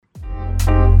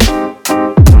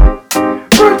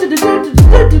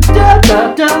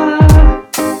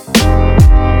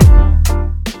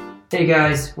Hey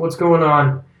guys, what's going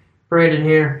on? Brandon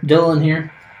here. Dylan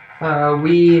here.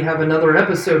 We have another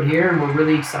episode here and we're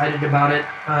really excited about it.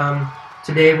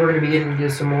 Today we're going to be getting into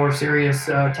some more serious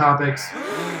topics.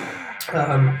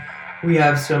 We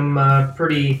have some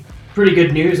pretty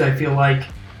good news, I feel like,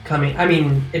 coming. I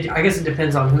mean, I guess it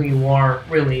depends on who you are,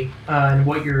 really, and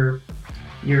what your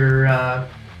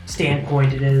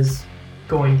standpoint it is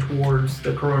going towards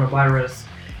the coronavirus.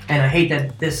 And I hate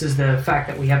that this is the fact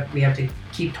that we have to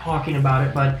keep talking about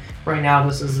it, but right now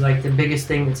this is like the biggest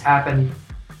thing that's happened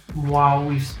while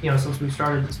since we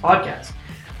started this podcast.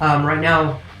 Right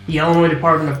now, the Illinois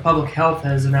Department of Public Health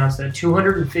has announced that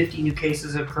 250 new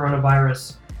cases of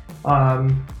coronavirus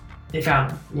they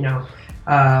found.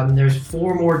 There's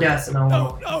 4 more deaths in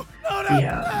Illinois. The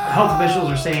health officials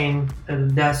are saying the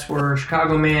deaths were a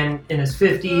Chicago man in his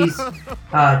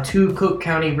 50s, 2 Cook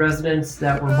County residents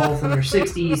that were both in their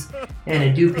 60s, and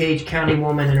a DuPage County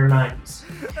woman in her 90s.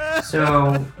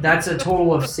 So that's a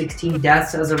total of 16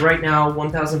 deaths as of right now,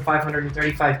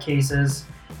 1,535 cases.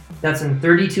 That's in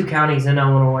 32 counties in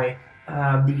Illinois.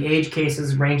 The age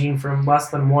cases ranging from less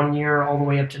than 1 year all the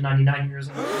way up to 99 years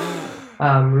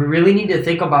old. We really need to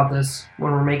think about this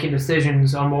when we're making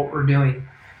decisions on what we're doing.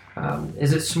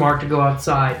 Is it smart to go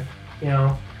outside?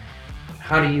 What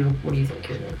do you think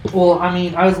here? Well, I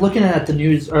mean, I was looking at the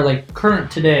news, or like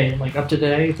current today, like up to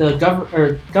today, the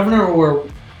governor or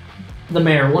the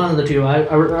mayor, one of the two,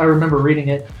 I remember reading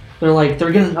it.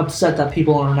 They're getting upset that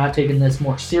people are not taking this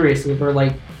more seriously. They're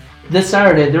like, this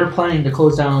Saturday, they're planning to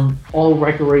close down all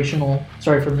recreational,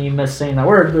 sorry for me missaying that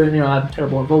word, but I have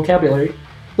terrible vocabulary.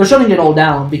 They're shutting it all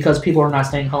down because people are not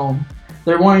staying home.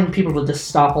 They're wanting people to just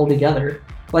stop altogether.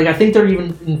 Like, I think they're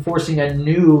even enforcing a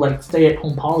new,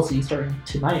 stay-at-home policy starting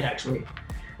tonight, actually.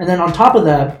 And then on top of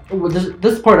that,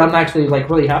 this part I'm actually,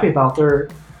 really happy about.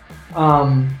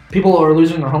 People who are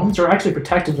losing their homes are actually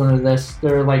protected under this.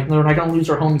 They're not going to lose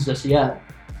their homes just yet.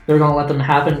 They're going to let them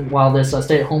happen while this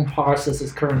stay-at-home process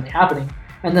is currently happening.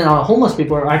 And then homeless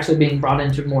people are actually being brought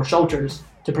into more shelters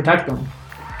to protect them.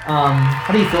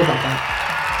 How do you feel about that?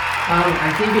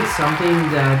 I think it's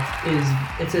something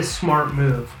that it's a smart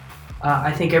move.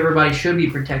 I think everybody should be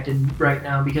protected right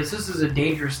now because this is a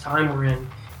dangerous time we're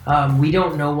in. We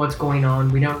don't know what's going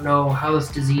on. We don't know how this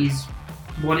disease,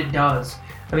 what it does.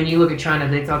 I mean, you look at China,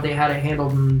 they thought they had it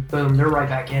handled and boom, they're right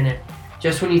back in it.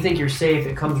 Just when you think you're safe,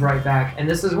 it comes right back. And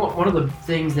this is one of the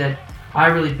things that I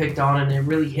really picked on and it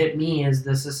really hit me is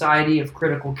the Society of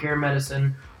Critical Care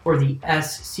Medicine, or the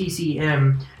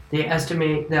SCCM. They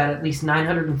estimate that at least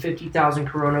 950,000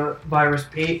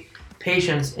 coronavirus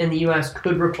patients in the U.S.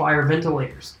 could require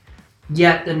ventilators.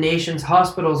 Yet the nation's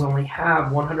hospitals only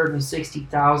have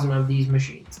 160,000 of these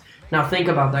machines. Now think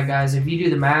about that, guys. If you do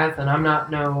the math, and I'm not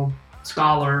no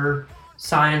scholar,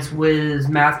 science whiz,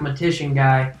 mathematician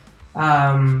guy,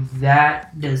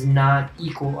 that does not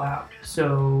equal out.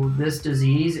 So this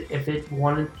disease, if it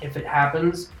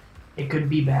happens, it could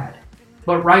be bad.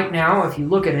 But right now, if you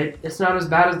look at it, it's not as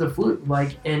bad as the flu.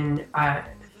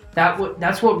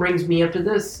 That's what brings me up to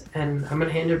this, and I'm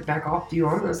gonna hand it back off to you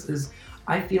on this. Is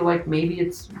I feel like maybe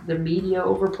it's the media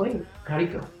overplaying. How do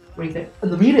you feel? What do you think?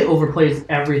 The media overplays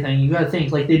everything. You gotta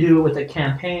think they do it with the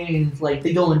campaigns.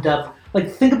 They go in depth.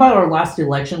 Think about our last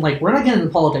election. We're not getting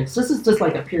into politics. This is just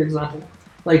a pure example.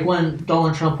 When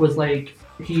Donald Trump was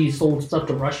he sold stuff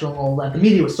to Russia and all that. The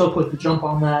media was so quick to jump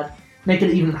on that, make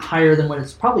it even higher than what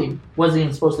it's probably wasn't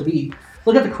even supposed to be.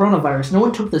 Look at the coronavirus. No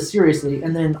one took this seriously,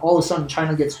 and then all of a sudden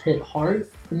China gets hit hard.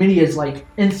 The media is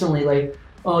instantly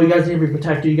oh, you guys need to be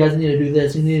protected, you guys need to do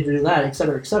this, you need to do that,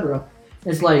 etc., etc.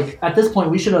 It's at this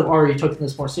point we should have already taken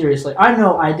this more seriously. I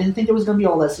know I didn't think it was going to be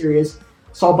all that serious.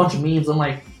 Saw a bunch of memes. I'm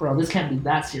like, bro, this can't be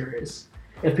that serious.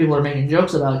 If people are making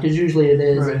jokes about it, because usually it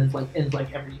is, right. And it's ends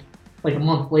every a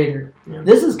month later. Yeah.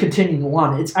 This is continuing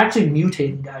on. It's actually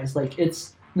mutating, guys.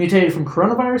 It's mutated from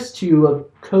coronavirus to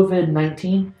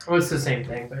COVID-19. Well, it's the same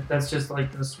thing, but that's just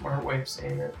the smart way of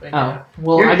saying it. But,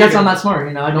 I guess I'm not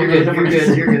smart. I don't know the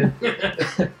difference. You're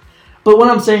good. But what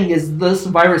I'm saying is this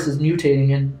virus is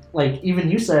mutating, and even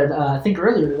you said, I think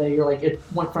earlier today, it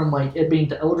went from it being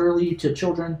to elderly to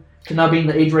children to now being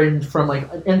the age range from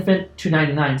an infant to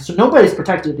 99. So nobody's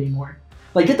protected anymore.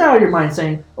 Get that out of your mind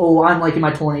saying, oh, I'm in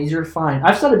my 20s, you're fine.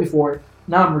 I've said it before.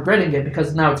 Now I'm regretting it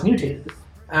because now it's mutated.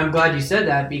 I'm glad you said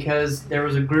that because there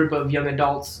was a group of young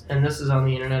adults, and this is on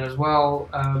the internet as well.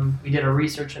 We did a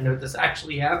research into it. This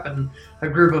actually happened. A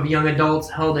group of young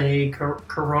adults held a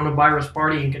coronavirus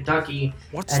party in Kentucky,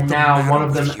 and now one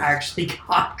of them actually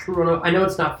got corona. I know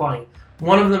it's not funny.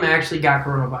 One of them actually got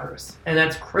coronavirus, and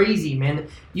that's crazy, man.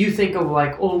 You think of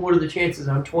oh, what are the chances?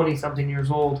 I'm 20-something years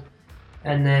old.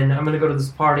 and then I'm going to go to this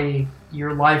party.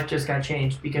 Your life just got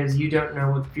changed because you don't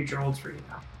know what the future holds for you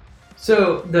now.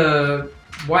 So the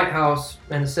White House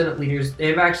and the Senate leaders,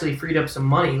 they've actually freed up some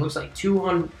money. It looks like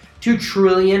 $2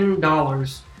 trillion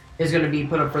is going to be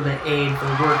put up for the aid for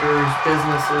workers,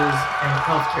 businesses, and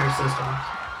healthcare systems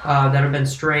that have been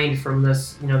strained from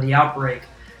this, the outbreak.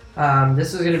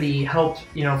 This is going to be helped,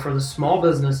 for the small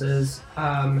businesses,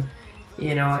 and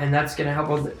that's going to help.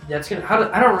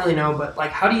 I don't really know, but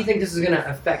how do you think this is going to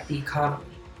affect the economy?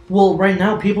 Well, right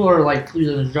now people are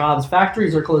losing their jobs.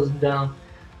 Factories are closing down.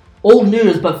 Old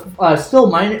news, but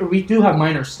still, we do have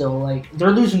miners still.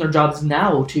 They're losing their jobs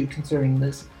now too, considering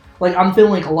this. I'm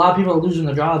feeling a lot of people are losing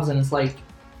their jobs, and it's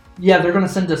yeah, they're going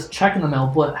to send us a check in the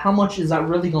mail, but how much is that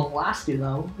really going to last you,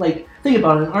 though? Think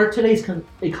about it. In our today's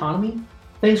economy,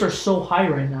 things are so high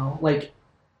right now.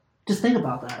 Just think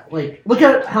about that. Look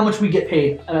at how much we get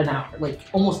paid an hour.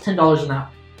 Almost $10 an hour.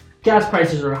 Gas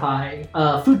prices are high.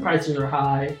 Food prices are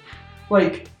high.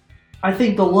 I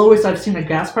think the lowest I've seen a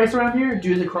gas price around here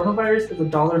due to the coronavirus is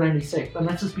 $1.96, and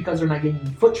that's just because they're not getting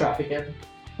foot traffic in,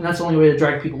 and that's the only way to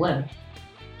drag people in.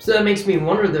 So that makes me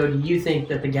wonder, though, do you think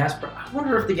that I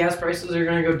wonder if the gas prices are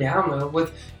going to go down, though?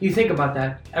 You think about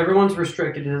that. Everyone's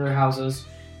restricted to their houses.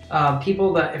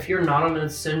 People that, if you're not an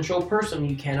essential person,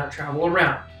 you cannot travel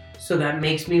around. So that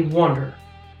makes me wonder,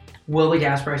 will the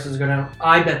gas prices go down?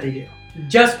 I bet they do.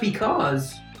 Just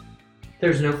because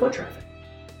there's no foot traffic.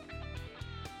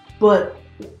 But,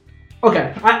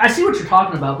 okay, I see what you're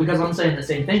talking about because I'm saying the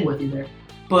same thing with you there.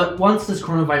 But once this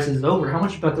coronavirus is over, how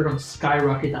much you bet they're going to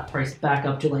skyrocket that price back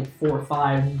up to 4 or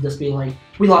 5 and just be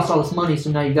we lost all this money,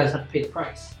 so now you guys have to pay the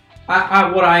price?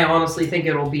 What I honestly think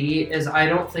it'll be is I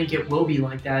don't think it will be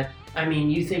like that. I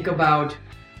mean, you think about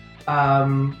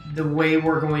the way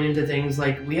we're going into things,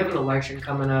 we have an election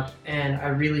coming up, and I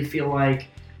really feel like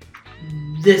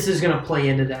this is going to play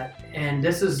into that. And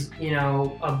this is,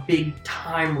 a big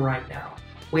time right now.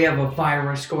 We have a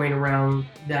virus going around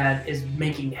that is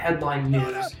making headline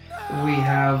news.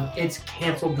 It's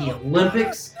canceled the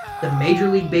Olympics, the Major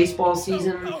League Baseball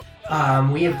season.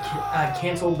 We have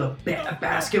canceled the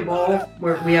basketball,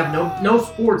 where we have no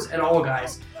sports at all,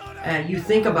 guys. You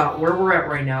think about where we're at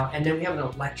right now, and then we have an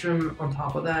election on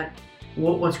top of that.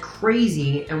 What's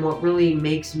crazy and what really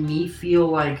makes me feel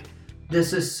like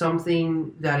this is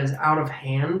something that is out of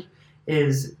hand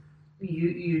is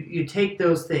you take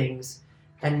those things,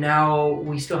 and now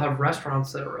we still have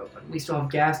restaurants that are open. We still have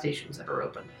gas stations that are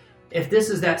open. If this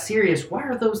is that serious, why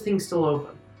are those things still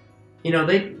open?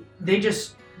 They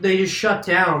just shut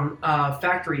down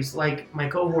factories, like my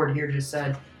cohort here just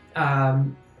said.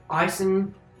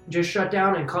 Ison just shut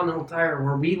down, and Continental Tire,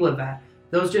 where we live at,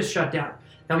 those just shut down.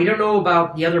 Now, we don't know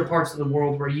about the other parts of the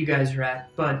world where you guys are at,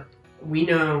 but we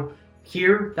know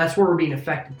here, that's where we're being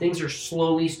affected. Things are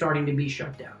slowly starting to be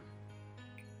shut down.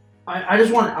 I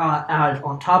just want to add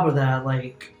on top of that,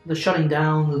 the shutting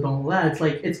down and all that,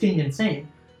 it's getting insane.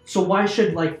 So why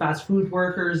should, fast food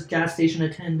workers, gas station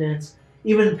attendants,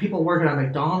 even people working at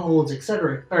McDonald's,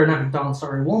 etc., or not McDonald's,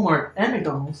 sorry, Walmart and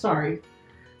McDonald's, sorry,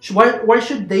 why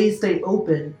should they stay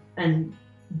open and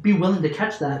be willing to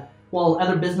catch that, while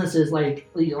other businesses, like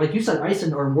you said,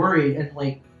 Ison, are worried and,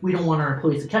 we don't want our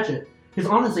employees to catch it? Because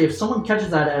honestly, if someone catches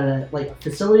that at a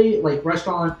facility,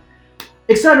 restaurant,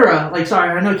 etc., sorry,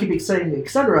 I know I keep saying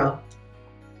etc.,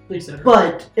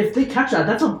 but if they catch that,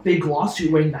 that's a big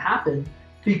lawsuit waiting to happen,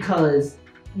 because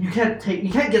you can't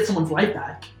get someone's life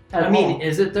back.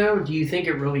 Is it though? Do you think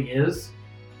it really is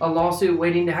a lawsuit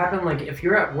waiting to happen? If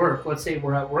you're at work, let's say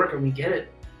we're at work and we get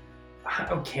it,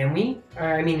 can we?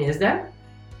 Is that?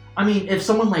 If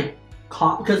someone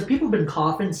cough, because people have been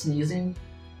coughing, sneezing,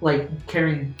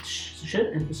 carrying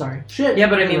shit. Yeah,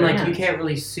 but you can't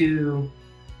really sue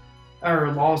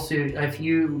or lawsuit if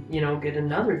you get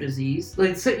another disease.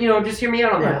 Just hear me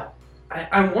out on that.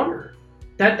 I wonder.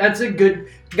 That's a good,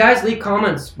 guys. Leave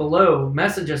comments below.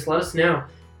 Message us. Let us know.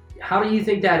 How do you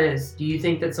think that is? Do you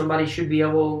think that somebody should be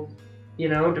able,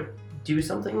 to do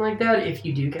something like that if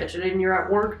you do catch it and you're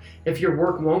at work? If your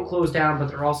work won't close down, but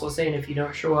they're also saying if you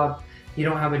don't show up, you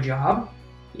don't have a job.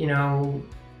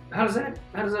 How does that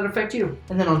affect you?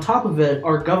 And then on top of it,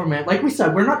 our government, like we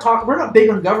said, we're not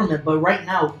big on government, but right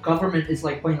now government is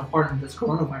playing a part in this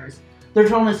coronavirus. They're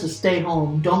telling us to stay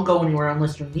home, don't go anywhere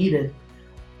unless you're needed.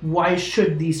 Why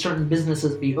should these certain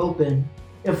businesses be open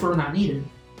if we're not needed?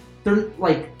 They're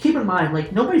keep in mind,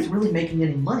 nobody's really making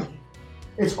any money.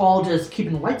 It's all just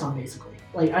keeping the lights on, basically.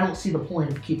 I don't see the point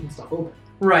of keeping stuff open.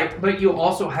 Right, but you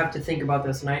also have to think about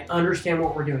this, and I understand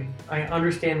what we're doing. I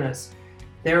understand this.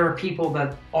 There are people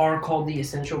that are called the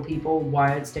essential people.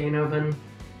 Why it's staying open?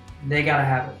 They gotta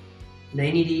have it.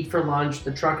 They need to eat for lunch.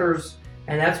 The truckers,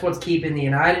 And that's what's keeping the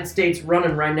United States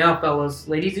running right now, fellas.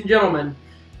 Ladies and gentlemen,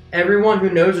 everyone who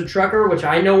knows a trucker, which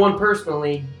I know one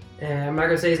personally, and I'm not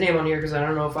going to say his name on here because I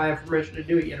don't know if I have permission to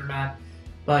do it yet or not,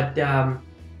 but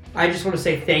I just want to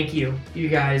say thank you, you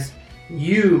guys.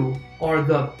 You are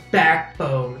the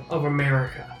backbone of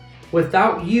America.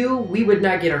 Without you, we would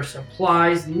not get our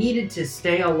supplies needed to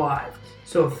stay alive.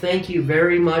 So thank you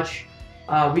very much.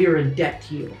 We are in debt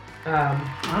to you.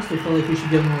 Honestly, I feel like we should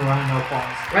give him a round of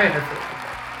applause. Right, I feel like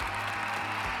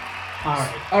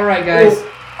Alright. All right, guys.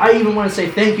 Well, I even want to say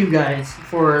thank you guys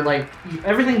for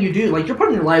everything you do. Like, you're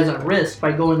putting your lives at risk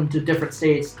by going to different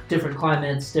states, different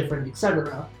climates, different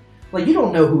etc. Like, you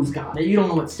don't know who's got it. You don't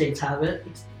know what states have it.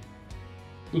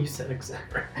 You said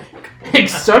etc.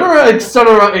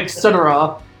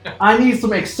 etc. I need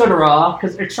some etc.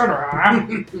 because etc.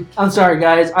 I'm sorry,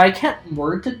 guys. I can't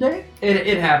word today.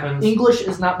 It happens. English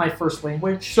is not my first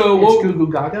language. So it's goo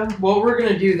goo gaga. What we're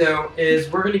gonna do though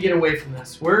is we're gonna get away from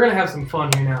this. We're gonna have some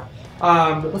fun here now.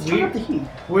 Let's turn up the heat.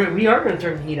 We are gonna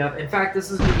turn the heat up. In fact,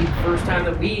 this is gonna be the first time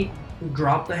that we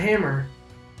drop the hammer.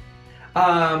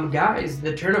 Guys,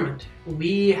 the tournament.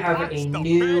 We have a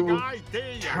new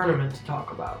tournament to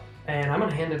talk about. And I'm going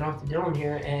to hand it off to Dylan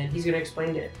here, and he's going to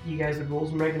explain to you guys the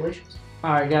rules and regulations.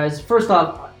 Alright, guys. First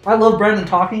off, I love Brandon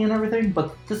talking and everything,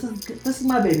 but this is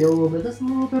my baby a little bit. This is a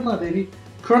little bit my baby.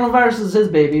 Coronavirus is his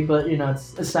baby, but, you know,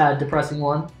 it's a sad, depressing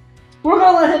one. We're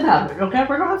going to let him have it, okay?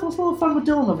 We're going to have a little fun with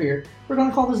Dylan over here. We're going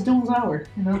to call this Dylan's Hour,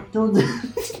 you know? Dylan.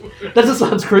 That just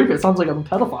sounds creepy. It sounds like I'm a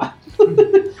pedophile.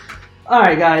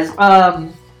 Alright, guys.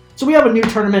 So we have a new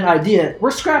tournament idea.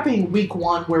 We're scrapping week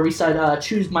 1 where we said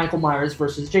choose Michael Myers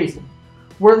versus Jason.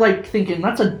 We're thinking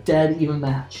that's a dead even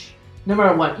match. No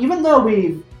matter what. Even though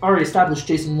we've already established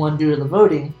Jason won due to the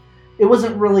voting, it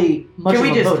wasn't really much of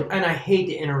a voting. And I hate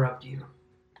to interrupt you.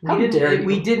 How dare you?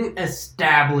 We didn't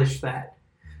establish that.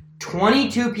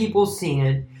 22 people seen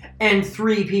it and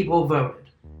 3 people voted.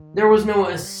 There was no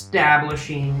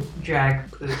establishing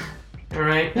Jack Poo.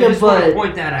 Alright? I just want to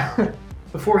point that out.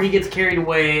 Before he gets carried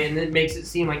away and it makes it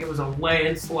seem like it was a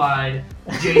landslide,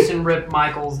 Jason ripped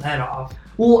Michael's head off.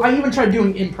 Well, I even tried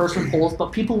doing in-person polls,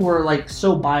 but people were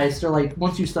so biased. They're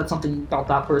once you said something about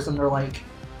that person, they're like,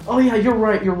 oh yeah, you're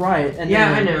right. And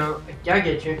yeah, I know. I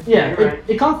get you. Yeah, you're right.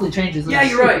 It constantly changes. Yeah,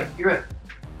 you're right.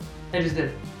 I just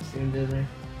did it. See what I did there?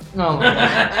 No.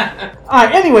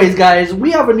 Alright, anyways, guys,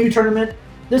 we have a new tournament.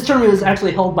 This tournament is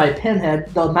actually held by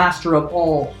Pinhead, the master of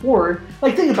all horror.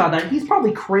 Think about that. He's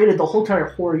probably created the whole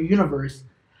entire horror universe.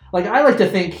 I like to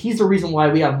think he's the reason why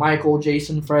we have Michael,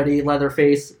 Jason, Freddy,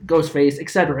 Leatherface, Ghostface,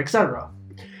 etc., etc.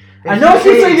 I know if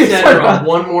you say etc.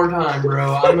 one more time,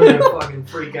 bro, I'm gonna fucking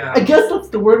freak out. I guess that's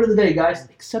the word of the day, guys.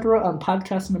 Etc. on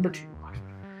podcast number 2.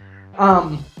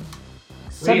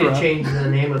 We need to change the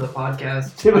name of the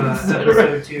podcast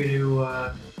episode 2 to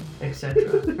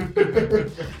etc.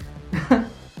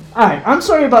 Alright, I'm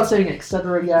sorry about saying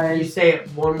etc., guys. You say it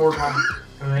one more time,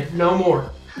 alright? No more.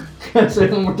 Can I say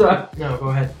it one more time? No, go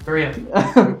ahead. Hurry up.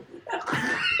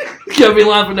 Got me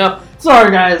laughing now. Sorry,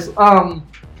 guys.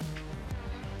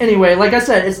 Anyway, like I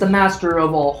said, it's the master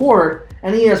of all horror,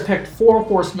 and he has picked 4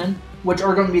 horsemen, which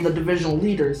are going to be the divisional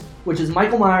leaders, which is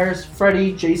Michael Myers,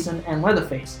 Freddy, Jason, and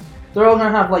Leatherface. They're all going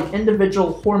to have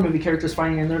individual horror movie characters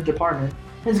fighting in their department,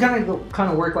 and it's going to kind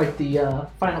of work like the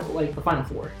final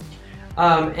 4.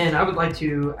 And I would like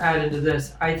to add into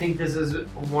this, I think this is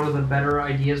one of the better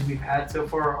ideas we've had so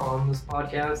far on this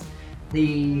podcast.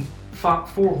 The 4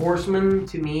 Horsemen,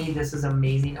 to me, this is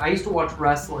amazing. I used to watch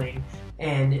wrestling,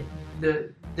 and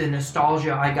the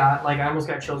nostalgia I got, I almost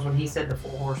got chills when he said the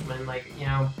 4 Horsemen.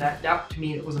 That to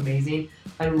me, it was amazing.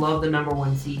 I love the number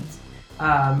 1 seeds.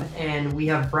 And we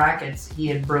have brackets he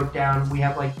had broke down. We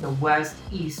have the west,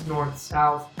 east, north,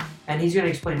 south, and he's going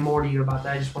to explain more to you about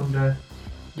that. I just wanted to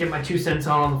get my 2 cents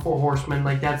on the 4 Horsemen.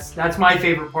 That's my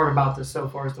favorite part about this so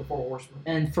far is the 4 Horsemen.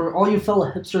 And for all you fellow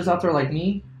hipsters out there like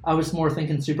me, I was more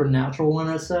thinking Supernatural when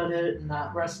I said it,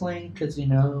 not wrestling, because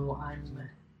I'm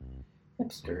a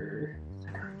hipster.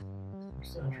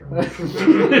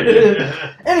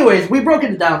 Anyways, we broke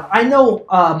it down. I know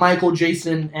Michael,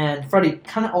 Jason, and Freddy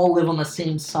kind of all live on the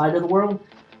same side of the world,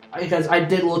 because I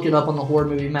did look it up on the horror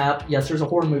movie map. Yes, there's a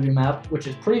horror movie map, which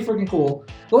is pretty freaking cool.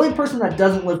 The only person that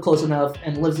doesn't live close enough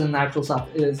and lives in the actual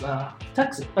South is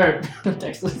Texas,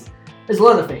 is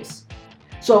Leatherface.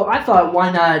 So I thought, why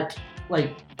not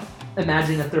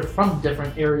imagine if they're from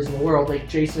different areas of the world?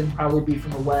 Jason probably be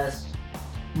from the west,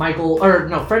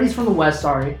 Freddy's from the west.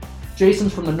 Sorry,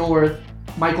 Jason's from the north,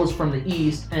 Michael's from the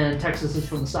east, and Texas is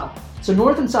from the south. So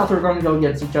north and south are going to go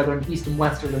against each other, and east and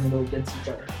west are going to go against each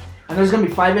other. And there's going to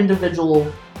be 5 individual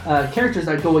characters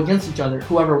that go against each other.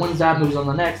 Whoever wins that moves on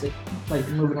the next. Like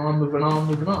moving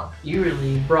on. You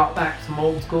really brought back some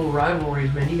old school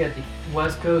rivalries, man. You got the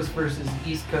West Coast versus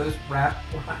East Coast rap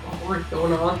rivalry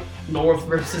going on. North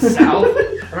versus South.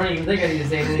 I don't even think I need to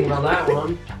say anything about that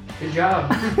one. Good job.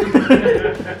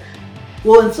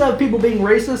 Well, instead of people being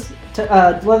racist,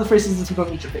 Leatherface isn't going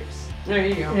to eat your face. There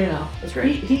you go. You know, that's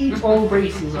great. He eats all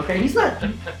races. Okay, he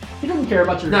doesn't care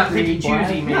about your. Not picky black.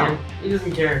 choosy, man. No. He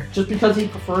doesn't care. Just because he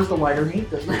prefers the lighter meat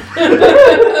doesn't.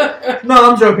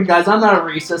 No, I'm joking, guys. I'm not a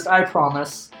racist. I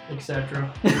promise.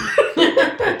 Etc.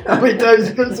 How many times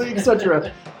you gonna say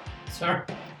etc.? Sorry.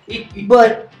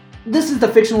 But this is the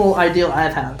fictional ideal I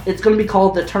have. It's going to be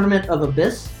called the Tournament of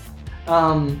Abyss.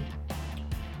 I'm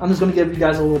just going to give you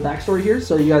guys a little backstory here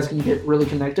so you guys can get really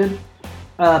connected.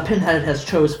 Pinhead has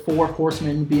chose 4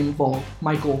 horsemen to be involved: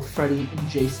 Michael, Freddy, and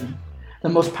Jason, the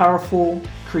most powerful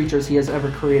creatures he has ever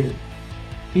created.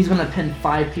 He's going to pin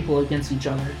 5 people against each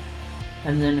other,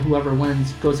 and then whoever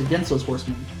wins goes against those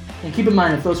horsemen. And keep in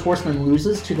mind, if those horsemen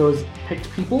loses to those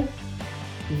picked people,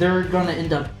 they're going to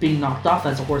end up being knocked off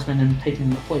as a horseman and taking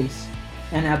the place.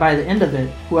 And by the end of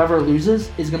it, whoever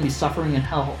loses is going to be suffering in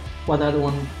hell, while the other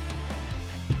one...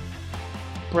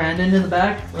 Brandon in the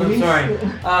back. I'm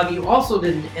sorry. You also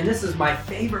didn't, and this is my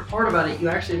favorite part about it, you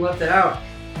actually left it out.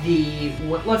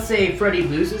 Let's say Freddy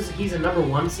loses, he's a number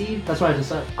 1 seed. That's what I just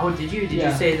said. Oh, did you? Did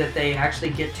you say that they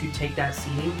actually get to take that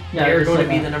seeding? Yeah, they're going to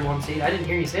be the number 1 seed. I didn't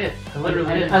hear you say it. I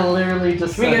literally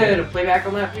just Can we get a playback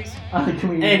on that, please?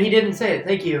 And he didn't say it.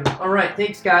 Thank you. All right.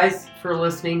 Thanks, guys, for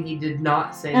listening. He did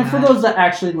not say that. And for those that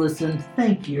actually listened,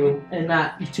 thank you. And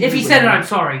not. If he said it, I'm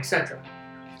sorry, etc.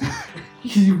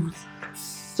 You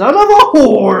son of a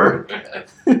whore!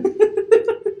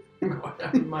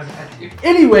 My bad, dude.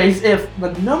 Anyways, if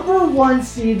the number 1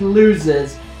 seed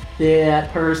loses,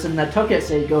 that person that took it,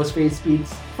 say Ghostface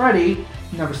beats Freddy,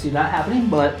 never see that happening,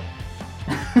 but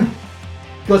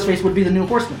Ghostface would be the new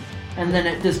horseman. And then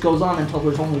it just goes on until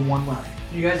there's only 1 left.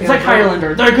 You guys it's like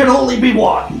Highlander, there can only be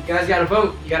 1! You guys gotta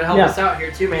vote. You gotta help us out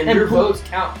here too, man. And your votes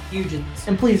count huge in this.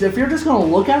 And please, if you're just gonna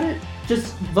look at it,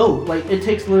 just vote. Like, it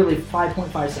takes literally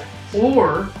 5.5 seconds.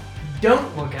 Or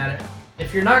don't look at it.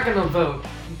 If you're not gonna vote,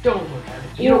 don't look at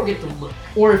it. You don't get to look.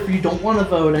 Or if you don't want to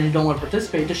vote and you don't want to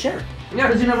participate, just share it. Yeah.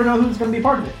 Because you never know who's going to be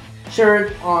part of it. Share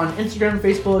it on Instagram,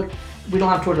 Facebook. We don't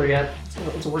have Twitter yet.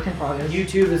 It's a work in progress.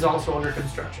 YouTube is also under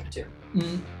construction too.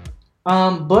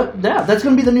 Mm-hmm. But yeah, that's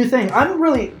going to be the new thing. I'm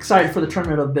really excited for the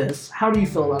Tournament of Abyss. How do you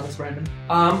feel about this, Brandon?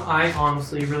 I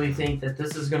honestly really think that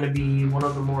this is going to be one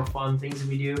of the more fun things that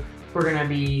we do. We're going to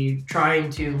be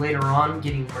trying to later on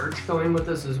getting merch going with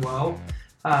this as well.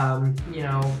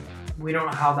 We don't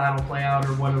know how that'll play out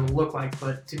or what it'll look like,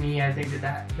 but to me, I think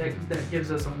that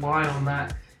gives us a line on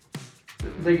that.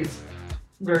 I think it's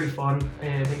very fun,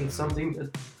 and I think it's something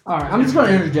that... Alright, I'm just going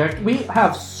to interject. We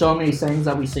have so many sayings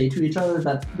that we say to each other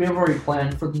that we have already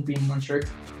planned for them being on shirts.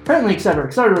 Apparently, etc.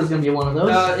 is going to be one of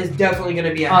those. It's definitely going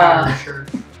to be a Howard shirt.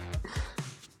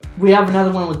 We have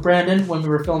another one with Brandon when we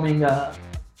were filming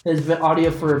his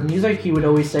audio for music. He would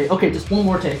always say, "Okay, just one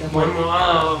more take." One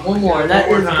more. That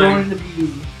is going to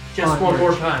be just one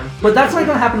more time. But that's not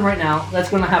going to happen right now. That's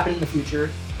going to happen in the future,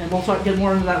 and we'll get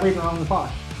more into that later on in the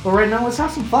pod. But right now, let's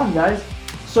have some fun, guys.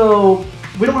 So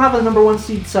we don't have a number 1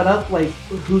 seed set up, like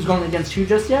who's going against who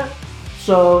just yet.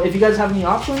 So if you guys have any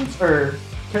options or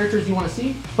characters you want to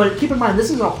see, but keep in mind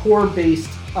this is a horror-based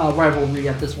rivalry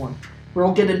at this one.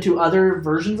 We'll get into other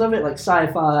versions of it, like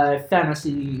sci-fi,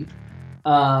 fantasy,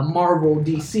 Marvel,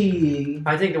 DC.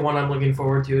 I think the one I'm looking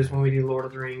forward to is when we do Lord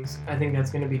of the Rings. I think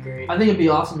that's going to be great. I think it'd be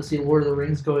awesome to see Lord of the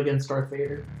Rings go against Darth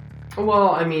Vader. Well,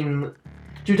 I mean,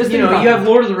 dude, just you have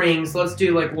Lord of the Rings. Let's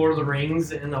do like Lord of the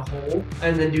Rings in the whole,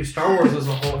 and then do Star Wars as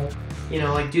a whole.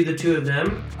 Like do the 2 of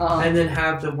them, and then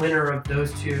have the winner of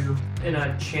those 2 in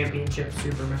a championship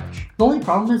super match. The only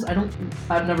problem is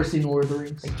I've never seen Lord of the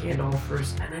Rings. Like Gandalf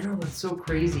first, and I know that's so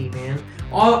crazy, man.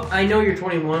 I know you're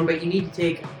 21, but you need to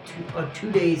take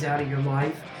 2 days out of your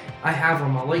life. I have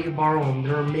them. I'll let you borrow them.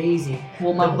 They're amazing.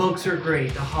 Well, the books are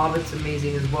great. The Hobbit's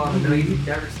amazing as well. I know you've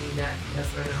never seen that. Yes,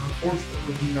 I know.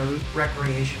 Unfortunately, nerd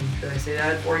recreation. Should I say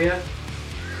that for you?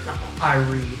 I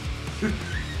read.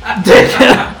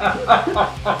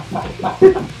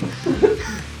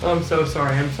 I'm so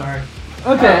sorry. I'm sorry.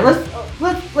 Okay,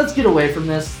 let's get away from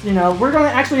this. We're gonna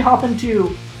actually hop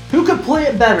into who could play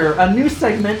it better, a new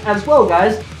segment as well,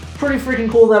 guys. Pretty freaking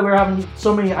cool that we're having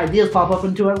so many ideas pop up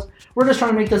into us. We're just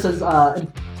trying to make this as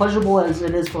pleasurable as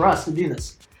it is for us to do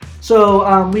this.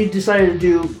 So we decided to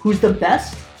do who's the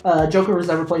best Joker has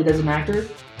ever played as an actor.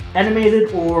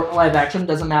 animated or live action,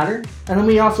 doesn't matter. And then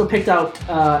we also picked out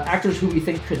actors who we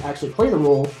think could actually play the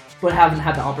role, but haven't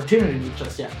had the opportunity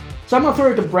just yet. So I'm going to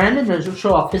throw it to Brandon to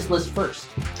show off his list first.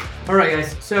 All right,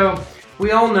 guys. So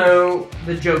we all know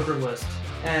the Joker list.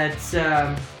 It's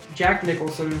Jack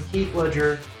Nicholson, Heath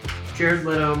Ledger, Jared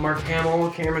Leto, Mark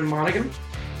Hamill, Cameron Monaghan,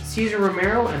 Cesar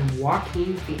Romero, and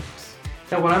Joaquin Phoenix.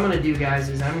 Now what I'm going to do, guys,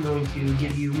 is I'm going to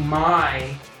give you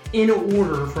my, in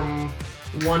order from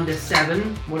 1 to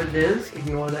 7, what it is.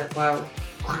 Ignore that loud.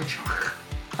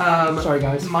 Sorry,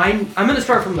 guys. I'm going to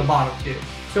start from the bottom, too.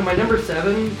 So my number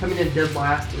 7, coming in dead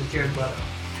last, is Jared Leto.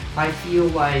 I feel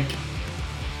like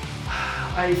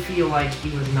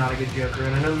he was not a good Joker,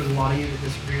 and I know there's a lot of you that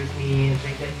disagree with me and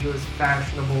think that he was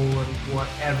fashionable and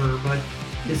whatever, but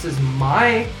this is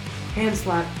my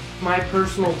my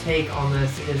personal take on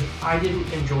this is I didn't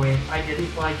enjoy it. I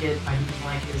didn't like it. I didn't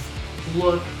like his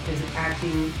look, his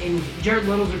acting. And Jared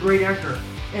Leto's a great actor,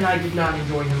 and I did not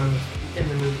enjoy him in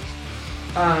the movies.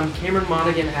 Cameron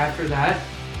Monaghan after that.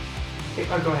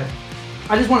 Go ahead.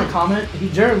 I just want to comment.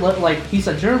 Jared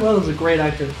Leto's a great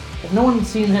actor. If no one's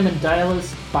seen him in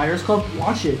Dallas Buyers Club,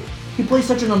 watch it. He plays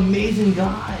such an amazing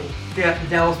guy. Yeah, the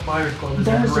Dallas Buyers Club is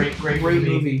a great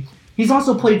movie. He's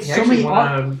also played so many. He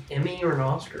won an Emmy or an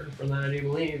Oscar for that, I do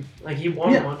believe. Like he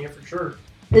won one, yeah, for sure.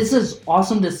 It's just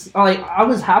awesome to see. I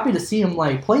was happy to see him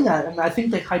play that, and I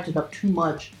think they hyped it up too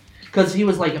much because he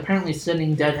was apparently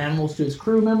sending dead animals to his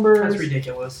crew members. That's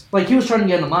ridiculous. He was trying to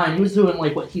get in the mind. He was doing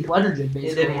what Heath Ledger did, basically.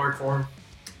 It didn't work for him.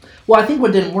 Well, I think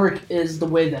what didn't work is the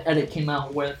way the edit came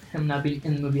out with him not being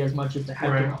in the movie as much as they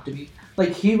hyped him up to be.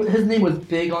 His name was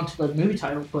big onto the movie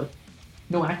title, but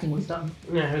no acting was done.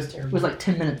 Yeah, it was terrible. It was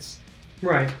 10 minutes.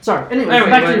 Right. Sorry. Anyway,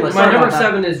 back to your list. My number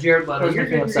 7 is Jared Leto. You're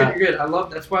good. I love.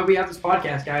 That's why we have this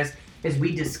podcast, guys. Is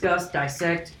we discuss,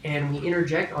 dissect, and we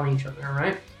interject on each other. All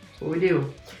right. That's what we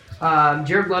do.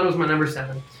 Jared Leto is my number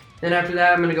 7. Then after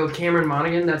that, I'm gonna go Cameron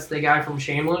Monaghan. That's the guy from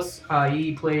Shameless.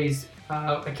 He plays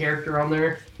a character on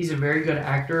there. He's a very good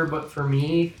actor, but for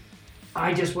me,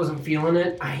 I just wasn't feeling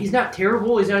it. He's not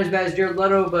terrible. He's not as bad as Jared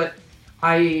Leto, but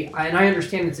I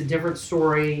understand it's a different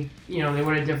story. They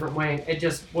went a different way. It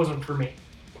just wasn't for me.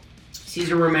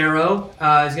 Cesar Romero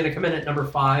is going to come in at number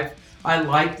 5. I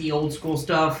like the old school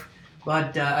stuff, but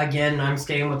again, I'm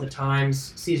staying with the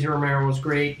times. Cesar Romero was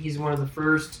great. He's one of the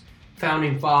first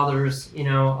founding fathers,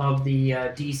 of the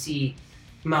DC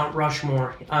Mount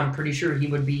Rushmore. I'm pretty sure he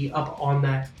would be up on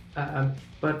that.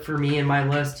 But for me in my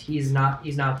list, he's not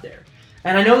there.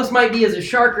 And I know this might be as a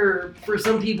sharker for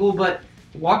some people, but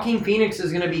Joaquin Phoenix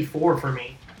is going to be 4 for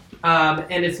me.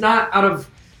 And it's not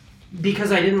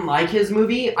because I didn't like his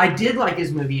movie. I did like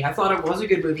his movie. I thought it was a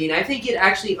good movie. And I think it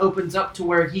actually opens up to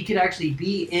where he could actually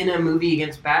be in a movie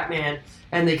against Batman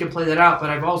and they could play that out. But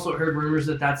I've also heard rumors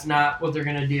that that's not what they're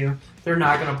going to do. They're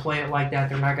not going to play it like that.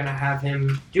 They're not going to have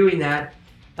him doing that.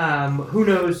 Who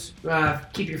knows?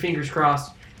 Keep your fingers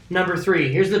crossed. Number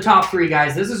 3. Here's the top 3,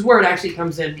 guys. This is where it actually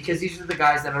comes in because these are the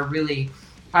guys that I really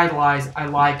idolize, I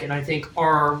like, and I think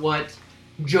are what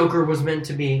Joker was meant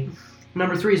to be.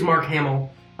 Number 3 is Mark Hamill.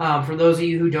 For those of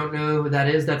you who don't know who that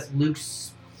is, that's Luke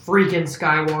freaking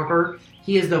Skywalker.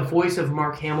 He is the voice of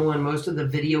Mark Hamill in most of the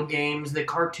video games, the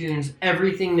cartoons,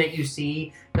 everything that you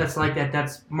see that's like that.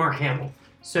 That's Mark Hamill.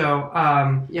 So,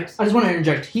 yes. I just want to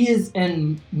interject. He is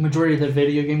in majority of the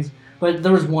video games, but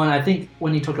there was one, I think,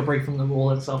 when he took a break from the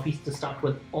role itself, he just stopped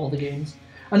with all the games.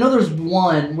 I know there's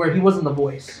one where he wasn't the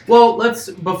voice. Well,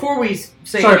 before we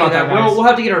say any of that, we'll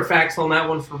have to get our facts on that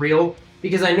one for real,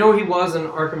 because I know he was in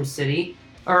Arkham City,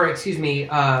 or excuse me,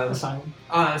 Asylum.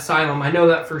 Asylum. I know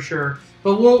that for sure.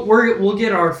 But we'll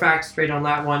get our facts straight on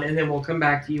that one, and then we'll come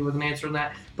back to you with an answer on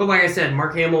that. But like I said,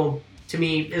 Mark Hamill, to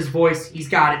me, his voice, he's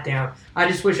got it down. I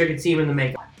just wish I could see him in the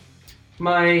makeup.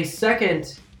 My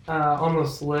second on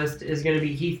this list is going to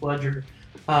be Heath Ledger.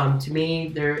 To me,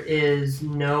 there is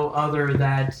no other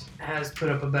that has put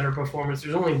up a better performance.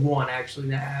 There's only one, actually,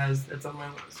 that's on my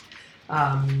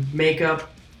list.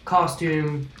 Makeup,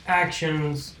 costume,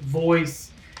 actions,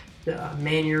 voice,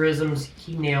 mannerisms,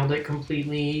 he nailed it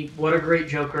completely. What a great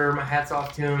Joker. My hat's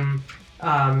off to him.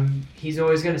 He's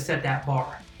always going to set that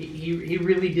bar. He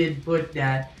really did put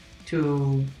that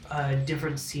to a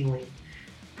different ceiling.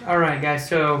 All right, guys,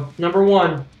 so number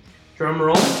 1, drum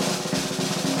roll.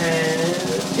 And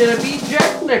it's going to be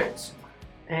Jack Nicholson.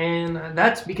 And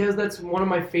that's because that's one of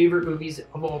my favorite movies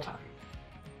of all time.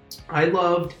 I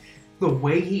loved the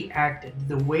way he acted,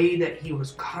 the way that he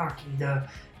was cocky,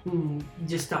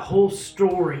 just the whole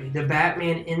story, the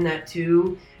Batman in that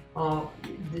too.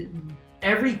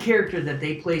 Every character that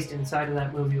they placed inside of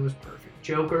that movie was perfect.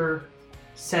 Joker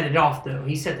set it off though.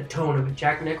 He set the tone of it.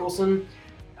 Jack Nicholson,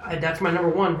 that's my number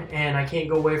one, and I can't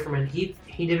go away from it. He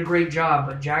did a great job,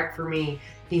 but Jack, for me,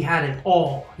 he had it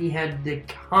all. He had the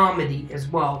comedy as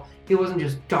well. He wasn't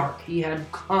just dark. He had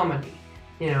comedy,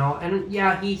 And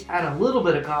yeah, he had a little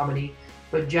bit of comedy,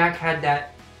 but Jack had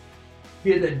that. He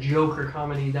had that Joker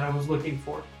comedy that I was looking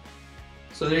for.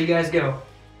 So there you guys go.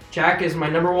 Jack is my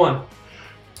number one.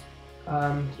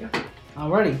 Yeah.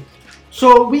 Alrighty.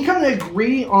 So we kind of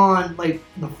agree on like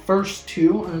the first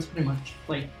two, and it's pretty much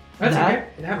like that's that. Okay.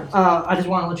 It happens. I just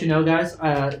want to let you know, guys.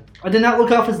 I did not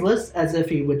look off his list as if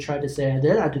he would try to say I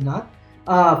did. I did not.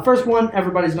 First one,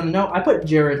 everybody's going to know. I put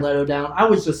Jared Leto down. I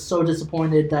was just so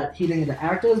disappointed that he didn't get to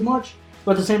act as much.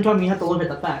 But at the same time, you have to look at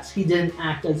the facts. He didn't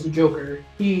act as the Joker.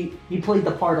 He played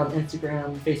the part on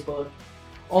Instagram, Facebook,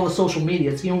 all the social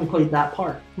medias. He only played that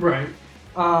part. Right.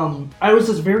 I was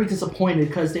just very disappointed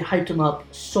because they hyped him up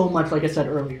so much, like I said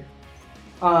earlier.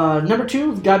 Number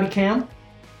two, Gabi Cam.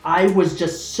 I was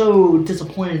just so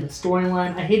disappointed in the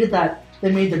storyline. I hated that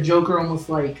they made the Joker almost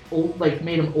like old, like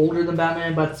made him older than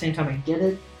Batman, but at the same time I get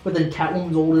it. But then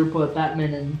Catwoman's older, but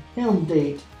Batman and him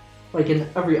date like in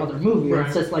every other movie. Right.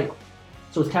 It's just like,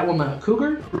 so is Catwoman a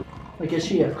cougar? Like, is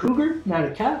she a cougar, not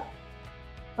a cat?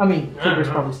 I mean, cougar's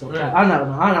probably still a cat. I don't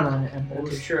know. I'm not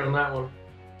too sure on that one.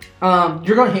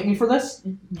 You're gonna hate me for this.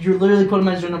 You literally put him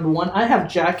as your number one. I have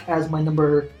Jack as my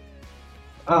number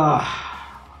 5.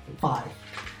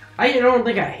 I don't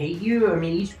think I hate you. I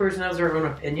mean, each person has their own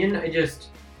opinion.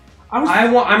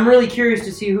 I'm really curious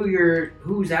to see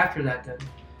who's after that then.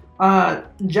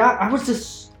 Jack.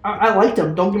 I liked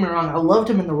him. Don't get me wrong. I loved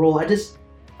him in the role. I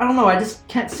don't know. I just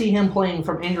can't see him playing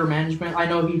from Anger Management. I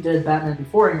know he did Batman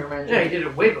before Anger Management. Yeah, he did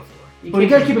it way before. But you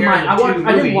gotta keep in mind.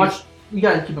 I didn't watch. You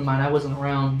gotta keep in mind. I wasn't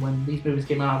around when these movies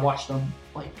came out. I watched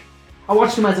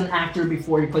them as an actor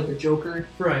before he played the Joker.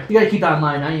 Right. You gotta keep that in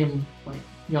mind. I am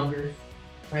younger.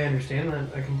 I understand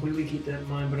that. I completely keep that in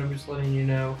mind, but I'm just letting you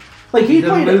know. Like the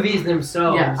movies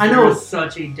themselves. Yeah, I know. There's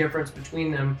such a difference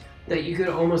between them that you could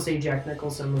almost say Jack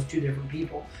Nicholson was two different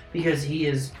people because he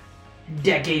is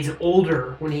decades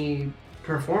older when he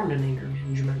performed in Anger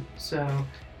Management. So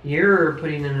you're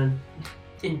putting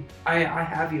I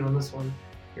have you on this one.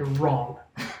 You're wrong.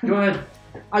 Go ahead.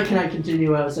 I cannot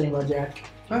continue what I was saying about Jack.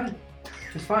 Go ahead.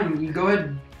 It's fine. You go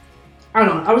ahead. I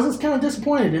don't know. I was just kind of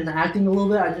disappointed in the acting a little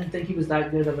bit. I didn't think he was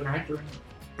that good of an actor.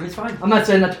 It's fine. I'm not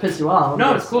saying that to piss you off.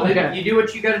 No, it's cool. Okay. You do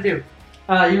what you gotta do.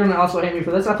 You're gonna also hate me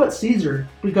for this. I put Caesar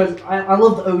because I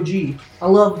love the OG. I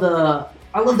love the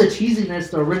cheesiness,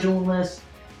 the originalness.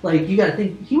 Like, you gotta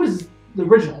think he was the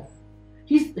original.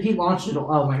 He launched it all.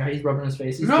 Oh my god, he's rubbing his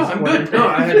face. I'm good.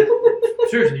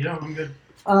 Seriously, I'm good.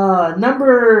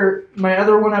 My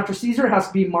other one after Caesar has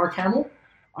to be Mark Hamill.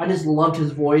 I just loved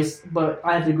his voice, but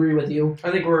I have to agree with you.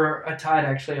 I think we're tied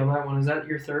actually on that one. Is that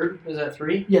your third? Is that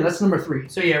 3? Yeah, that's number 3.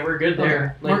 So yeah, we're good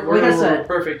there. Okay. We're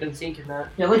perfect in sync in that.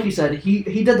 Yeah, like you said, he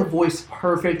did the voice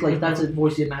perfect. Like, that's a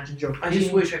voice you imagine Joker. I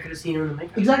just wish I could have seen him in the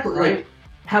makeup. Exactly. Right? Like,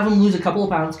 have him lose a couple of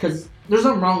pounds, because there's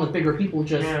nothing wrong with bigger people,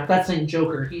 that's ain't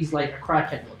Joker. He's like a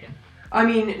crackhead looking. I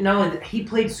mean, no, he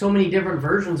played so many different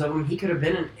versions of him. He could have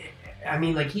been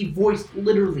he voiced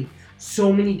literally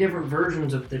so many different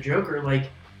versions of the Joker. Like,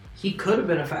 he could have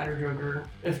been a fatter Joker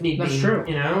if need be. That's true.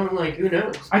 Like, who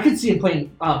knows? I could see him playing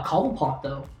Cobblepot,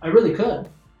 though. I really could.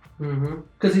 Mm-hmm.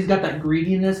 Because he's got that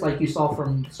greediness like you saw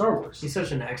from Star Wars. He's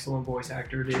such an excellent voice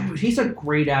actor, dude. Dude, he's a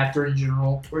great actor in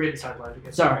general. We're getting sidelined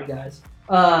again. Sorry, guys.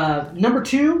 Number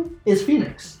 2 is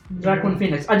Phoenix. Joaquin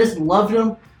Phoenix. I just loved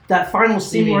him. That final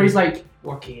scene where he's like...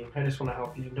 Joaquin. I just want to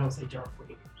help you. Don't say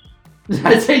Joaquin. Did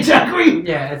I say Joaquin?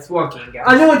 Yeah, it's Joaquin, guys.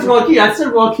 I know it's Joaquin. I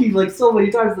said Joaquin like so many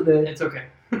times today. It's okay.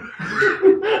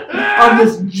 I'm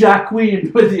just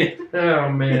Joaquin with you. Oh,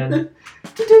 man.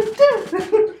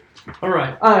 All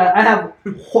right. I have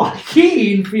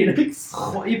Joaquin Phoenix.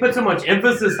 You put so much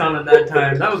emphasis on it that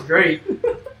time. That was great.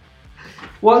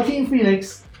 Joaquin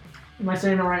Phoenix. Am I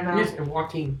saying it right now? Yes,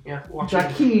 Joaquin. Yeah,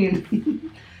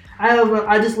 Joaquin.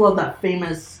 I just love that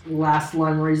famous last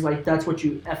line where he's like, "That's what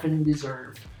you effing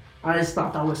deserve." I just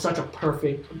thought that was such a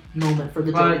perfect moment for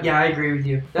the Joker. Yeah, I agree with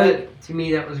you. To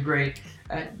me, that was great.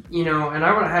 And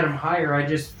I would have had him higher. I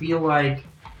just feel like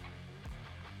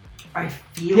there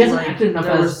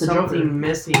was something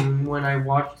missing when I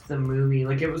watched the movie.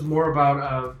 Like, it was more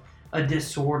about a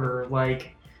disorder.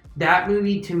 Like, that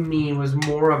movie to me was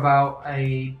more about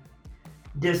a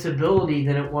disability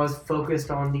than it was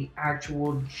focused on the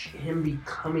actual him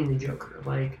becoming the Joker.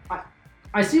 Like,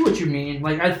 I see what you mean.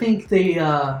 Like, I think they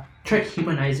tried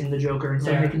humanizing the Joker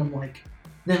instead of making him like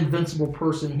the invincible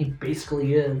person he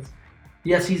basically is.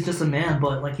 Yes, he's just a man,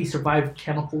 but like he survived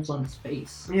chemicals on his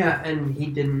face. Yeah, and he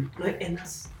didn't. And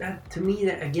that to me,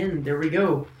 that again, there we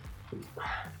go.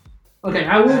 Okay,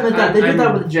 I will admit that they did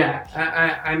that with Jack.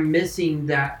 I'm missing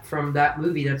that from that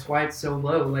movie. That's why it's so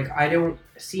low. Like, I don't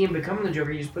see him becoming the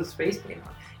Joker. He just puts face paint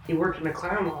on. He worked in a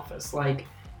clown office, like,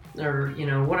 or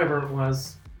whatever it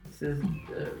was.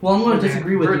 Well, I'm going to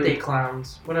disagree with you. Birthday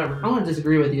clowns, whatever. I'm going to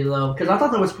disagree with you though, because I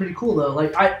thought that was pretty cool though.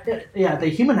 Like, they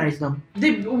humanized them.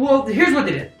 Well, here's what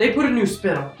they did. They put a new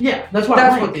spin on it. Yeah, that's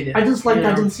what they did. I just like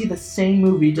I didn't see the same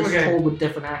movie just told with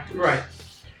different actors. Right.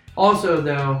 Also,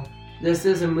 though, this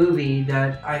is a movie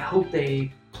that I hope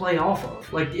they play off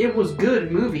of. Like, it was a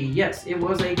good movie. Yes, it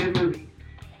was a good movie.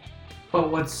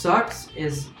 But what sucks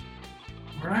is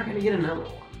we're not going to get another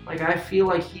one. Like, I feel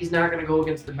like he's not going to go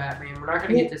against the Batman. We're not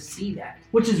going to get to see that.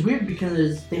 Which is weird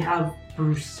because they have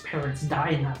Bruce's parents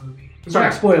die in that movie.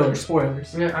 Sorry,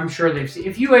 spoilers. Yeah, I'm sure they've seen.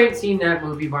 If you ain't seen that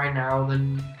movie by now,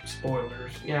 then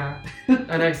spoilers. Yeah.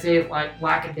 And I say it like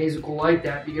lackadaisical like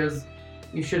that because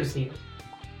you should have seen it.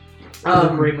 It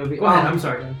was a great movie. Go ahead, I'm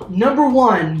sorry. Number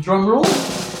 1, drum roll.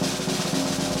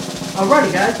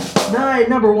 Alrighty, guys. My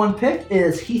number 1 pick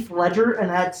is Heath Ledger, and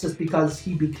that's just because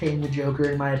he became the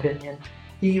Joker, in my opinion.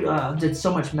 He did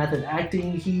so much method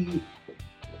acting.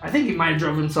 I think he might have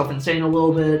drove himself insane a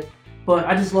little bit, but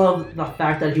I just love the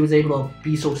fact that he was able to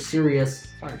be so serious.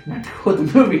 Sorry, not to quote the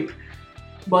movie,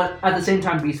 but at the same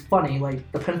time be funny,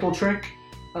 like the pimple trick,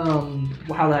 how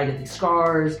did I get these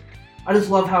scars. I just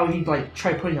love how he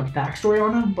tried putting a backstory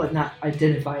on him, but not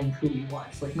identifying who he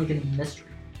was, like making it a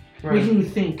mystery, making you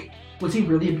think, was he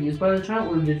really abused by the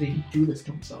child, or did he do this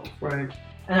to himself? Right.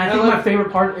 And I think my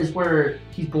favorite part is where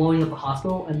he's blowing up the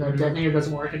hospital and the detonator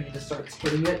doesn't work and he just starts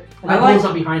hitting it. And it blows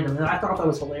up behind him. And I thought that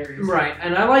was hilarious. Right.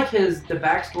 And I like the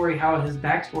backstory, how his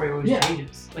backstory always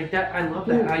changes. Like that, I love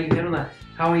that, how you hit on that.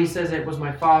 How he says it was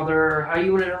my father, how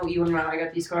you want to know how I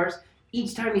got these scars.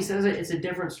 Each time he says it, it's a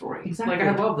different story. Exactly. Like,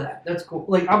 I love that. That's cool.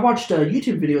 Like, I watched a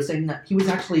YouTube video saying that he was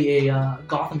actually a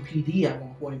Gotham PD at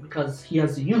one point because he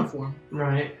has the uniform.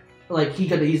 Right. Like, he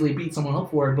could easily beat someone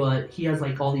up for it, but he has,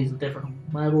 all these different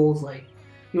medals. Like,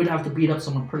 he would have to beat up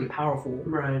someone pretty powerful.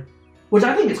 Right. Which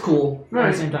I think is cool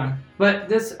at the same time. But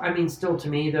this, still to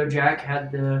me, though, Jack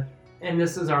had and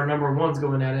this is our number 1's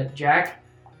going at it, Jack,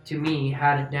 to me,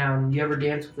 had it down. You ever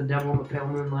dance with the devil in the pale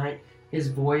moonlight? His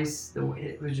voice,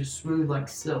 it was just smooth like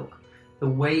silk. The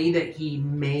way that he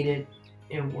made it,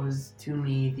 it was, to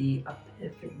me, the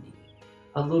epiphany.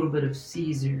 A little bit of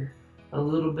Caesar, a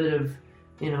little bit of,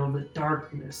 the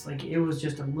darkness. Like, it was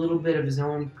just a little bit of his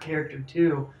own character,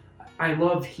 too. I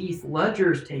love Heath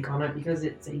Ledger's take on it because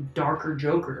it's a darker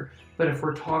Joker. But if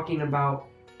we're talking about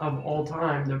of all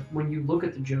time, when you look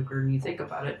at the Joker and you think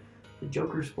about it, the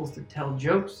Joker's supposed to tell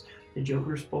jokes. The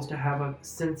Joker's supposed to have a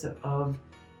sense of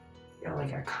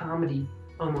like a comedy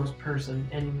almost person,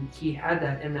 and he had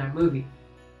that in that movie.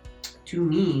 To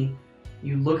me,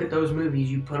 you look at those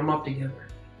movies, you put them up together.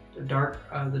 The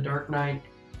Dark Knight,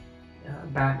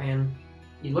 Batman.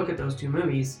 You look at those two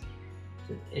movies.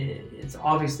 It's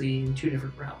obviously in two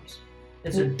different realms.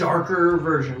 It's a darker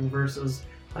version versus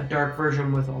a dark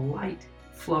version with a light,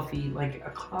 fluffy, like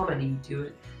a comedy to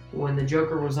it. When the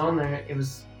Joker was on there,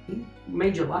 he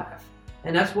made you laugh,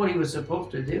 and that's what he was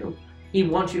supposed to do. He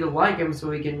wants you to like him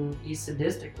so he's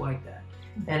sadistic like that.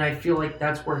 And I feel like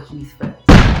that's where Heath fits.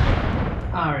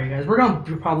 Alright guys, we're going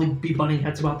to probably be butting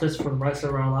heads about this for the rest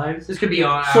of our lives. This could be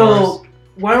on hours. So,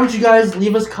 why don't you guys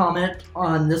leave us a comment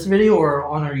on this video or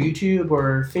on our YouTube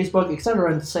or Facebook,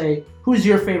 etc. and say, who's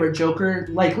your favorite Joker?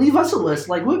 Like, leave us a list.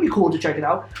 Like, it would be cool to check it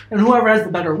out. And whoever has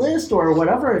the better list or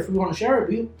whatever, if we want to share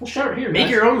it, we'll share it here. Make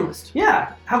your own list.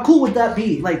 Yeah. How cool would that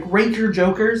be? Like, rank your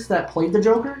Jokers that played the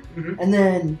Joker, and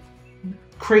then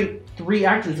create 3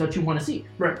 actors that you want to see.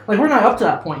 Right. Like, we're not up to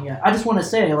that point yet. I just want to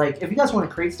say, like, if you guys want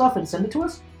to create stuff and send it to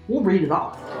us, we'll read it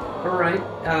off. All right.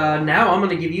 Now I'm going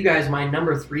to give you guys my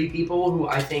number 3 people who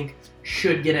I think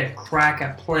should get a crack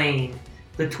at playing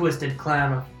the Twisted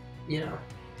Clown of,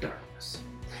 darkness.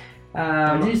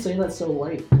 Why did you say that so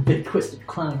light? The Twisted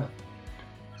Clown.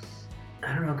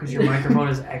 I don't know, because your microphone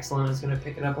is excellent. It's going to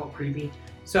pick it up all creepy.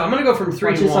 So I'm going to go from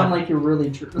 3 to 1. Sound like you're really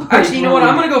Actually, you know what?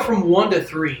 I'm going to go from 1 to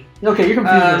 3. Okay, you're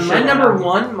confused. My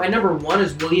number one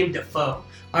is William Dafoe.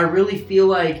 I really feel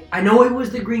like, I know it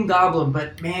was the Green Goblin,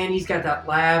 but man, he's got that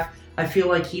laugh. I feel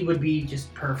like he would be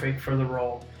just perfect for the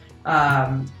role.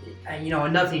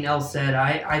 Nothing else said.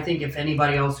 I think if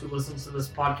anybody else who listens to this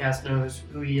podcast knows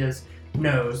who he is,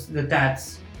 knows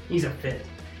he's a fit.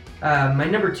 My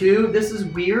number 2, this is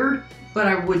weird, but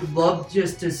I would love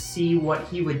just to see what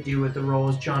he would do with the role,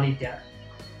 is Johnny Depp.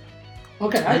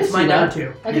 Okay, that's my number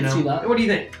 2. I can see that. What do you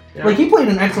think? Yeah. Like, he played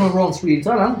an excellent role in Sweeney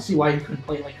Todd. I don't see why he couldn't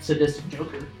play, like, a sadistic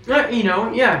Joker.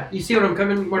 You see what I'm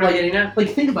getting at?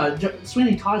 Like, think about it.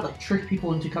 Sweeney Todd, like, tricked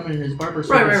people into coming in his barber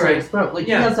shop Right, and right, slit right. his throat. Like,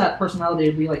 he has that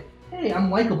personality to be like, hey, I'm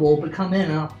likable, but come in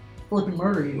and I'll flip and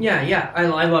murder you. Yeah. I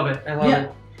love it. I love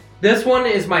it. This one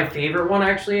is my favorite one,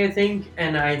 actually, I think.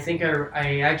 And I think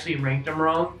I actually ranked him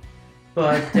wrong.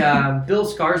 But Bill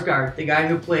Skarsgård, the guy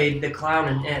who played the clown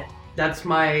in It, that's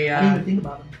my... I didn't even think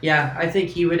about him. Yeah, I think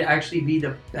he would actually be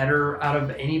the better out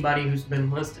of anybody who's been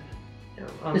listed.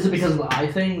 Is it because of the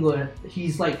eye thing? That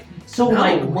he's like so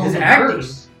his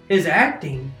acting. His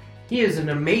acting. He is an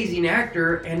amazing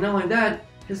actor, and not only that,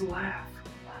 his laugh.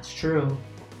 That's true.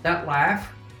 That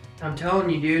laugh, I'm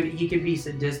telling you, dude, he could be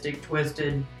sadistic,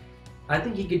 twisted. I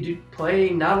think he could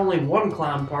play not only one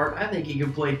clown part. I think he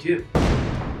could play two.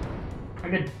 I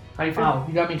could. How do you feel? Wow,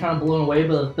 you got me kind of blown away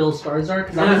by Bill Skarsgård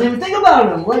because I didn't even think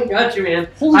about him. Like, got you, man.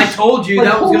 I told you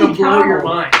that was gonna blow your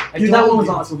mind. Dude, that one was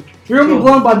awesome. You're gonna be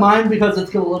blown by mine because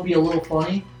it's gonna be a little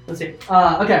funny. Let's see.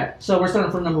 Okay, so we're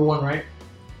starting from number one, right?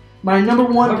 My number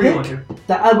one pick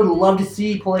that I would love to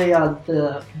see play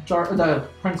the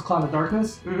Prince Clown of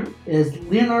Darkness is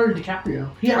Leonardo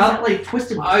DiCaprio. He has that like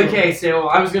twisted. Okay, so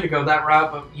I was gonna go that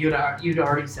route, but you'd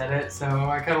already said it, so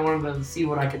I kind of wanted to see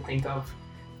what I could think of.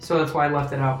 So that's why I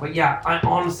left it out. But yeah, I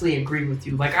honestly agree with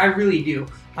you. Like, I really do.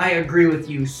 I agree with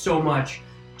you so much.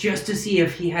 Just to see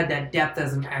if he had that depth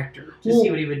as an actor. To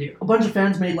see what he would do. A bunch of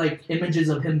fans made, like, images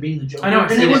of him being the Joker. I know,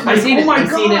 I've seen it. Oh my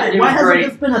god, why hasn't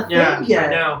this been a thing yet?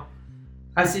 I know.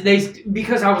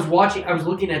 Because I was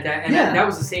looking at that, and that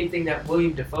was the same thing that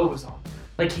William Dafoe was on.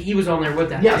 Like, he was on there with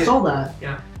that, Yeah, too. I saw that.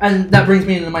 Yeah. And that brings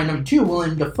me into my number two,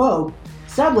 William Dafoe.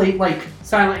 Sadly, like...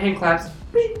 Silent hand claps.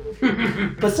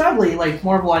 But sadly, like,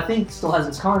 Marvel, I think, still has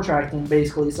its contract and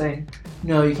basically saying,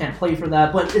 no, you can't play for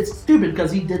that. But it's stupid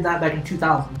because he did that back in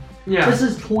 2000. Yeah. This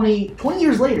is 20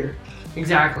 years later.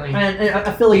 Exactly. And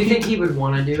I feel like... Do you think he would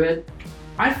want to do it?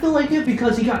 I feel like it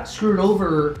because he got screwed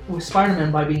over with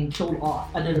Spider-Man by being killed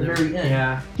off at the very end.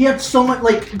 Yeah. He had so much,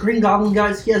 like, Green Goblin,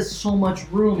 guys, he has so much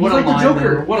room. He's like the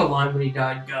Joker. What a line when he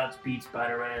died, Godspeed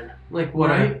Spider-Man. Like,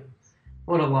 what a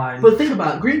line. But think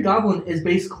about it, Green Goblin is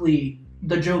basically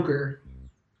the Joker.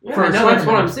 Yeah, that's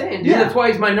what I'm saying, dude. Yeah. That's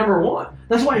why he's my number one.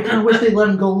 That's why I kind of wish they let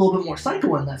him go a little bit more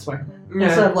psycho in that Spider-Man. Yeah.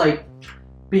 Instead of, like,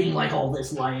 being, like, all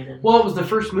this light. And... Well, it was the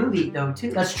first movie, though,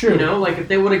 too. That's true. You know, like, if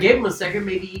they would have gave him a second,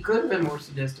 maybe he could have been more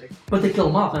sadistic. But they kill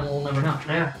him off, and we'll never know.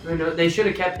 Yeah. You know, they should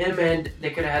have kept him, and they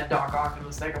could have had Doc Ock in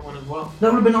the second one as well.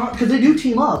 That would have been awesome, because they do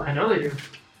team up. I know they do.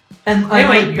 And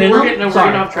anyway, we're getting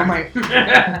off track.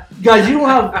 Guys, you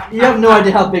have no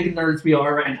idea how big nerds we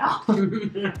are right now.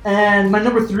 And my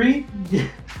number three,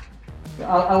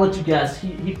 I'll let you guess.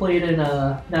 He played in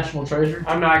National Treasure.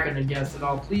 I'm not going to guess at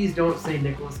all. Please don't say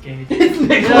Nicolas Cage. It's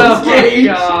Nicolas Cage.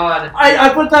 Oh my god.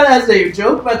 I put that as a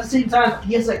joke, but at the same time,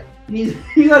 he has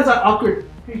that awkward.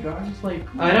 Hey guys, just like.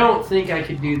 I don't think I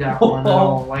could do that one at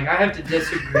all. Like, I have to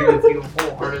disagree with you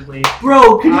wholeheartedly.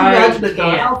 Bro, can you imagine it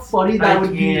though? How funny that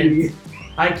would be?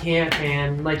 I can't,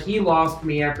 man. Like, he lost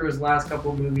me after his last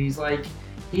couple movies. Like,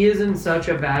 he is in such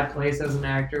a bad place as an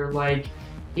actor. Like,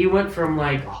 he went from,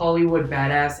 like, Hollywood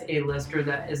badass A-lister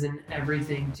that isn't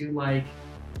everything to, like,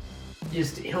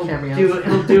 just he'll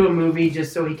do a movie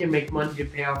just so he can make money to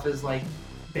pay off his, like,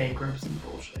 bankruptcy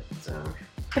bullshit. So.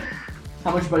 How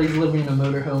much buddy's living in a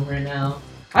motorhome right now?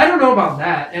 I don't know about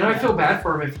that, and I feel bad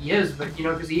for him if he is, but, you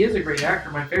know, because he is a great actor.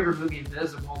 My favorite movie of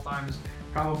his of all time is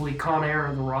probably Con Air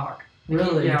and The Rock.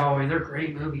 Really? Yeah, they're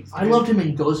great movies. Dude. I loved him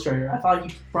in Ghost Rider. I thought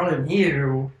you brought him.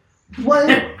 Ew. What?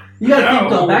 You gotta think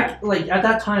though, back, like, at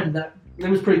that time, that it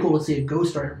was pretty cool to see a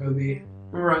Ghost Rider movie.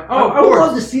 Right. Oh, I would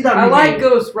love to see that. I like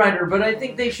Ghost Rider, but I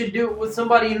think they should do it with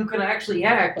somebody who can actually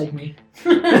act. Like me.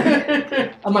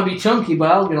 I might be chunky,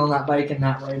 but I'll get on that bike and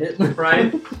not ride it.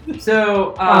 Right.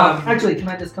 So, actually, can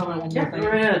I just comment one more thing? Go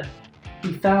ahead.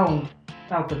 He found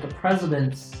out that the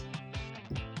president's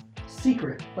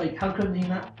secret. Like, how could he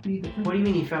not be the president? What do you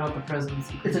mean he found out the president's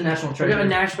secret? It's a national treasure. A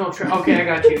national treasure. Okay, I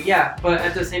got you. Yeah, but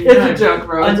at the same time, it's a joke,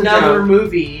 bro. Another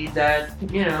movie that,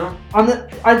 you know.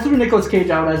 I threw Nicolas Cage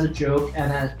out as a joke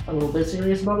and a little bit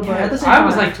serious about it, but at the same time, I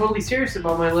was like totally serious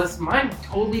about my list. Mine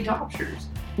totally topsters.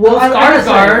 Well,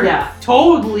 Skarsgård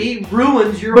totally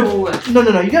ruins your whole list. No.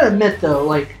 You gotta admit though,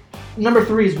 like number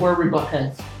 3 is where we butt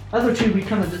heads. Other two we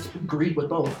kind of just agreed with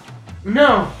both.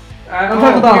 No, I'm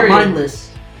talking about mindless.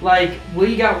 Like,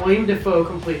 we got William Dafoe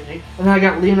completely. And I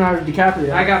got Leonardo DiCaprio.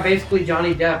 I got basically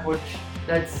Johnny Depp, which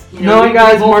that's, you know. No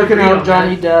guys marking out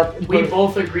Johnny Depp. We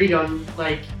both agreed on,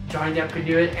 like, Johnny Depp could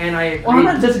do it, and I agreed. Well, I'm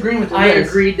not disagreeing with you. I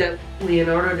agreed that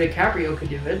Leonardo DiCaprio could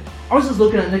do it. I was just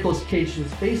looking at Nicolas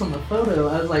Cage's face on the photo.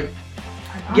 I was like,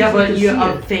 Yeah, but honestly can see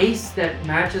a it. face that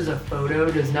matches a photo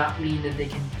does not mean that they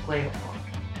can play along.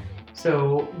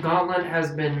 So Gauntlet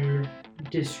has been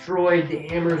destroyed. The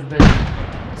hammer's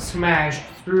been smashed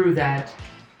through that.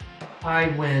 I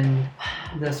win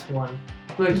this one.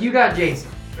 Look, you got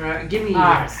Jason. All right, give me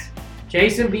this.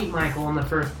 Jason beat Michael in the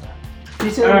first one. Can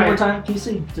you say that one more time? Can you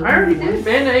say? I already did,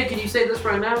 man. Hey, can you say this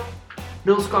right now?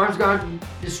 Bill Skarsgård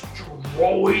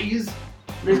destroys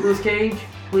Nicolas Cage,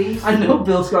 please. I know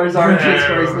Bill Skarsgård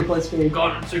destroys Nicolas Cage.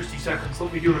 Gone in 60 seconds.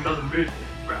 Let me do another minute.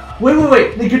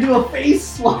 Wait. They could do a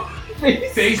face swap.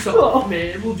 Face off,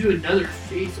 man. We'll do another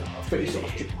face off.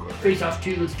 Face off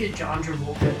 2. Let's get John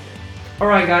Travolta. All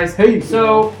right, guys. Hey.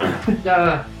 So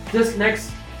this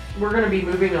next, we're gonna be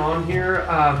moving on here.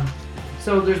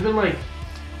 So there's been like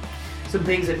some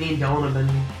things that me and Dylan have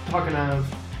been talking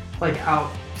of, like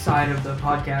outside of the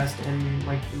podcast, and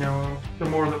like, you know, the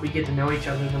more that we get to know each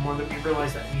other, the more that we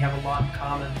realize that we have a lot in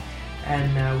common,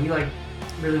 and we like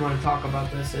really want to talk about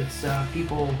this. It's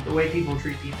people, the way people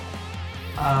treat people.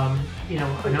 You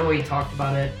know, I know we talked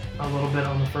about it a little bit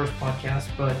on the first podcast,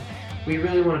 but we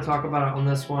really want to talk about it on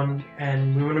this one,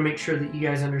 and we want to make sure that you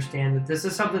guys understand that this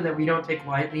is something that we don't take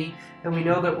lightly, and we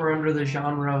know that we're under the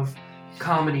genre of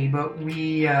comedy, but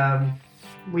we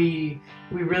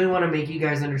really want to make you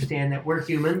guys understand that we're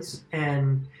humans,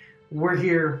 and we're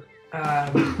here,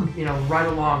 you know, right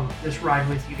along this ride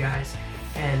with you guys,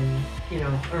 and, you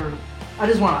know, I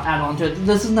just want to add on to it.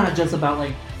 This is not just about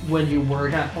like when you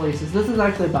work at places. This is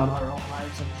actually about our own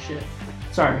lives and shit.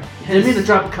 Sorry, didn't mean to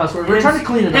drop a cuss word. We're trying to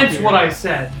clean it up. That's here. what I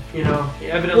said. You know,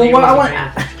 evidently. Well, what I want to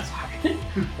add,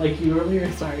 like you earlier.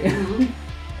 Sorry.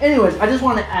 Anyways, I just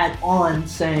want to add on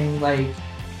saying like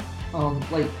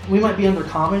we might be under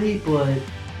comedy, but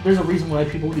there's a reason why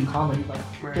people do comedy. Like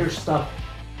there's stuff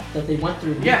that they went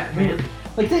through. Yeah, man.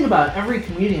 Like think about it. Every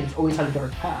comedian's always had a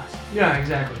dark past. Yeah,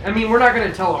 exactly. I mean, we're not going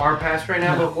to tell our past right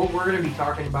now, but what we're going to be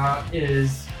talking about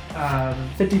is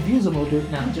 50 views and we'll do it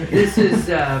now.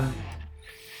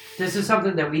 This is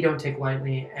something that we don't take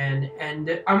lightly, and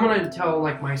I'm going to tell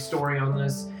like my story on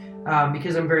this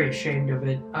because I'm very ashamed of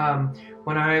it.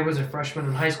 When I was a freshman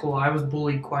in high school, I was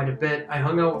bullied quite a bit. I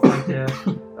hung out with like the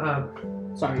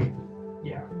sorry.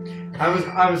 Yeah,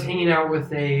 I was hanging out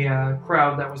with a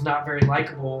crowd that was not very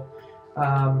likable,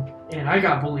 and I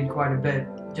got bullied quite a bit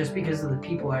just because of the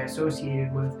people I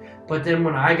associated with. But then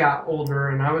when I got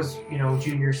older and I was, you know,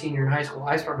 junior, senior in high school,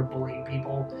 I started bullying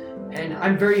people, and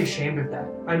I'm very ashamed of that.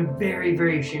 I'm very,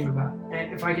 very ashamed of that.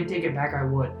 And if I could take it back, I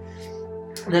would.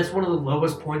 And that's one of the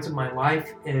lowest points of my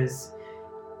life is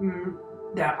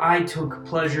that I took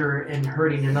pleasure in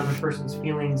hurting another person's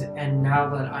feelings, and now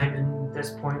that I'm in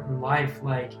this point in life,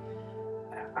 like,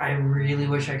 I really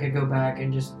wish I could go back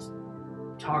and just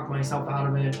talk myself out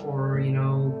of it, or, you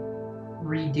know,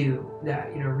 redo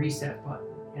that, you know, reset button.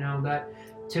 You know, that,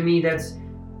 to me, that's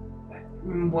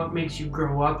what makes you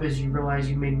grow up, is you realize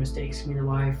you made mistakes in your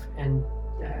life, and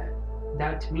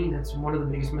that to me, that's one of the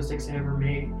biggest mistakes I ever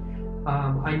made.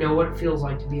 I know what it feels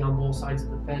like to be on both sides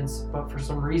of the fence, but for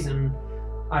some reason,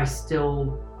 I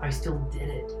still did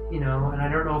it, you know, and I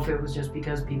don't know if it was just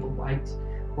because people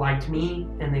liked me,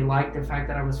 and they liked the fact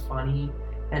that I was funny,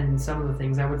 and some of the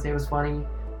things I would say was funny,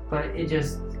 but it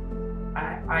just,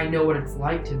 I know what it's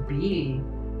like to be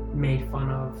made fun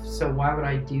of, so why would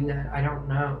I do that? I don't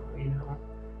know, you know.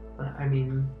 I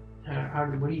mean,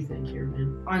 what do you think here,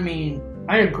 man? I mean,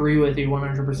 I agree with you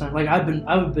 100%. Like I've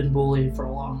been bullied for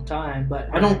a long time, but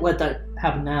I don't let that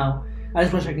happen now. I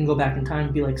just wish I can go back in time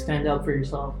and be like, stand up for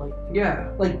yourself, like,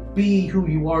 yeah, like be who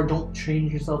you are. Don't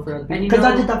change yourself for other people. And Because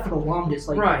I did that for the longest,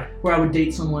 like, right, where I would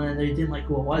date someone and they didn't like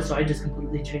who I was, so I just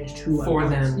completely changed who for I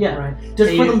was. them, Yeah, right.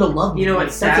 just and for them to love me. You know like,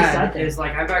 what's that's a sad sad thing. is,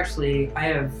 like, I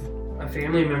have a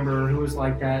family member who was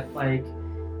like that. Like,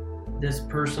 this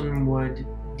person would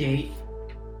date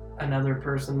another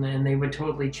person, and they would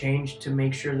totally change to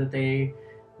make sure that they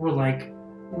were like,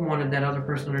 wanted that other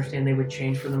person to understand they would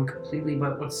change for them completely.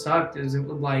 But what sucked is it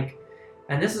would, like,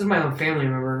 and this is my own family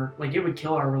member, like, it would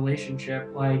kill our relationship.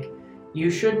 Like,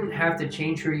 you shouldn't have to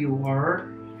change who you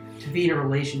are to be in a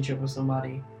relationship with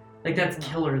somebody. Like, that's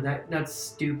killer. That's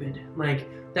stupid. Like,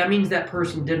 that means that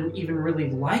person didn't even really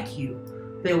like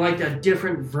you. They liked a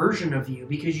different version of you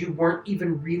because you weren't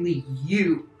even really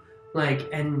you. Like,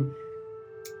 and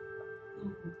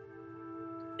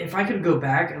if I could go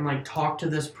back and, like, talk to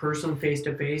this person face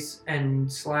to face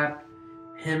and slap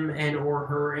him and or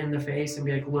her in the face and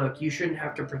be like, look, you shouldn't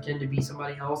have to pretend to be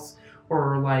somebody else,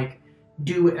 or like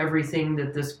do everything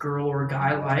that this girl or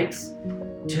guy likes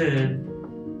to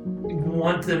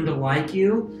want them to like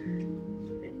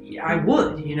you, I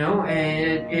would, you know.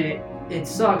 And it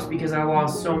sucks because I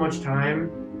lost so much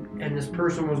time and this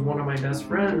person was one of my best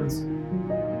friends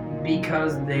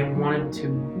because they wanted to,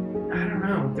 I don't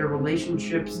know, their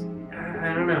relationships,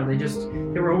 I don't know,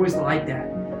 they were always like that.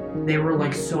 They were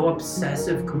like so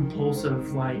obsessive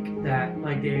compulsive like that,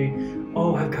 like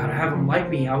I've got to have them like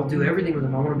me, I'll do everything with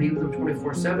them, I want to be with them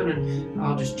 24/7, and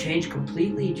I'll just change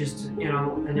completely, just,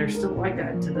 and they're still like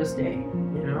that to this day,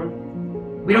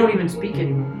 we don't even speak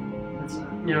anymore,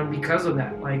 because of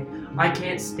that. Like, I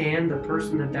can't stand the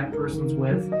person that person's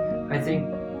with. I think,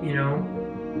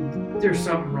 there's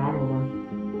something wrong with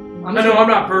them. I know I'm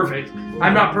not perfect.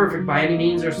 I'm not perfect by any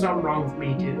means. There's something wrong with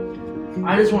me too.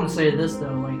 I just want to say this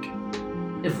though, like,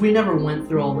 if we never went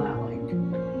through all that like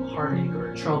heartache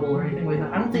or trouble or anything like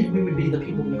that, I don't think we would be the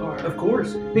people we are. Of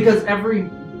course. Because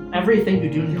everything you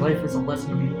do in your life is a lesson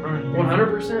to be learned.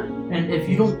 100%. And if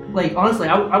you don't, like, honestly,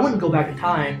 I wouldn't go back in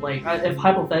time. Like, if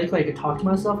hypothetically I could talk to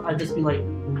myself, I'd just be like,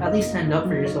 at least stand up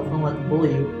for yourself, don't let them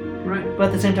bully you. Right. But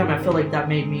at the same time, I feel like that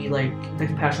made me, like, the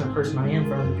compassionate person I am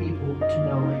for other people, to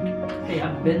know, like, hey,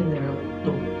 I've been there, like,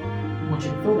 don't want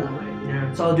you to feel that way.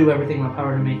 Yeah. So I'll do everything in my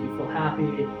power to make you feel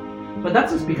happy. But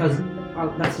that's just because,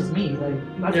 that's just me. Like,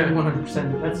 that's me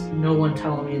 100%. That's no one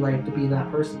telling me, like, to be that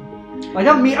person. Like,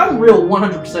 I'm real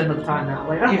 100% of the time now.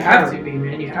 Like, I don't You have to be,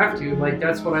 man. You have to. Like,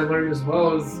 that's what I learned as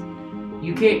well, is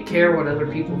you can't care what other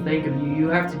people think of you. You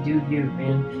have to do you,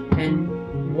 man.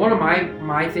 And one of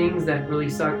my things that really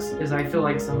sucks is I feel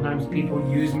like sometimes people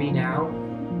use me now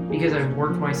because I've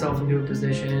worked myself into a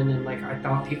position and, like, I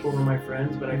thought people were my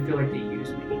friends, but I feel like they use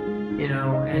me,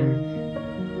 and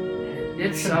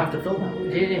it sucks. Have to feel that way.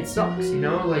 It sucks,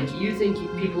 like, you think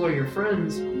people are your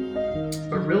friends,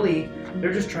 but really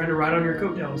they're just trying to ride on your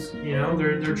coattails,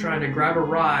 they're trying to grab a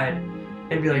ride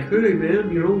and be like, hey man,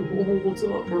 what's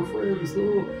up, we're friends,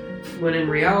 when in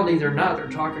reality they're not. They're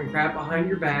talking crap behind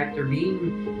your back. They're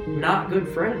being not good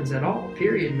friends at all,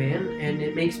 period, man. And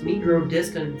it makes me grow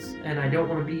distance, and I don't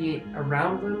want to be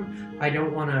around them. I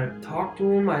don't want to talk to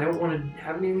them. I don't want to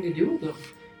have anything to do with them.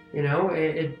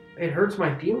 It hurts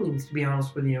my feelings, to be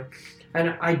honest with you.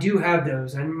 And I do have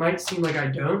those. And it might seem like I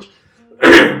don't,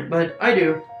 but I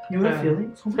do. You have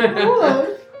feelings?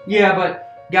 Yeah,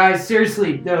 but guys,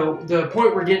 seriously, the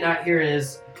point we're getting at here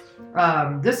is,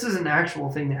 this is an actual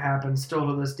thing that happens still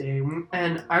to this day.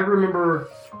 And I remember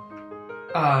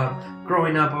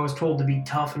growing up, I was told to be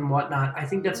tough and whatnot. I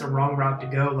think that's a wrong route to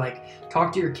go. Like,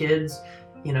 talk to your kids.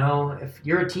 If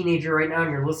you're a teenager right now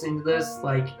and you're listening to this,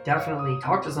 like, definitely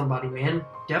talk to somebody, man.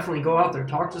 Definitely go out there,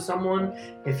 talk to someone.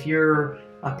 If you're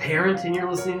a parent and you're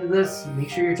listening to this, make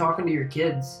sure you're talking to your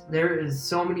kids. There is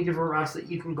so many different routes that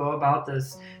you can go about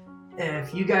this.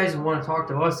 If you guys want to talk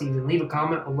to us, even leave a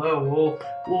comment below.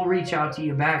 We'll reach out to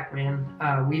you back, man.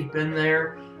 We've been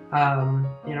there.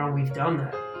 We've done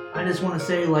that. I just want to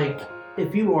say, like,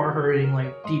 if you are hurting,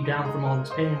 like, deep down from all this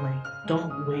pain, like,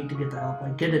 don't wait to get the help.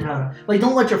 Like, get it out. Like,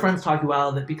 don't let your friends talk you out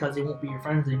of it because they won't be your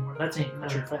friends anymore. That's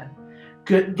your friend.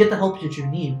 Get the help that you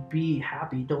need. Be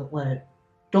happy.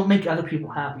 Don't make other people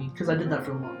happy, because I did that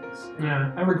for the longest.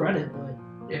 Yeah. I regret it, but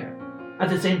yeah. At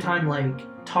the same time, like,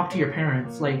 talk to your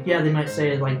parents. Like, yeah, they might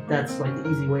say, like, that's, like, the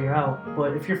easy way out,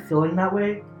 but if you're feeling that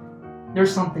way,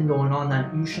 there's something going on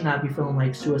that you should not be feeling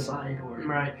like suicide or...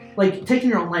 Right. Like, taking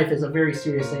your own life is a very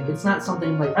serious thing. It's not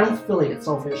something, like, I don't feel like it's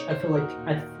selfish. I feel like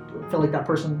that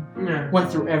person went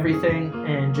through everything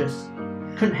and just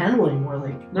couldn't handle it anymore.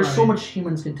 Like, there's so much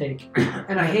humans can take.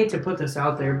 And I hate to put this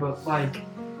out there, but, like...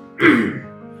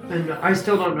 and I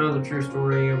still don't know the true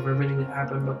story of everything that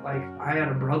happened, but, like, I had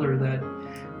a brother that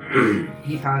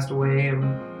he passed away, and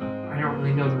I don't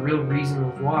really know the real reason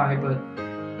of why, but,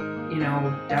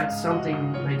 that's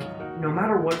something, like, no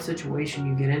matter what situation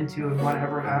you get into and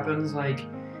whatever happens, like,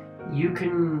 you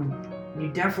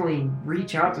definitely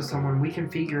reach out to someone. We can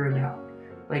figure it out.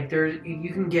 Like,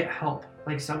 you can get help.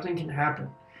 Like, something can happen.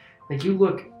 Like, you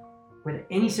look with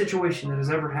any situation that has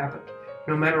ever happened,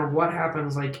 no matter what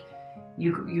happens, like,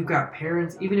 you've got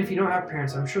parents. Even if you don't have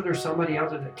parents, I'm sure there's somebody out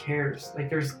there that cares. Like,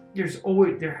 there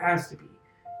has to be,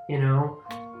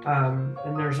 and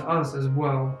there's us as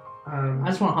well. I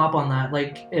just want to hop on that.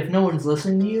 Like, if no one's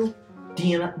listening to you,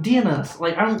 DM us.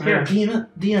 Like, I don't care.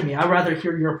 DM me. I'd rather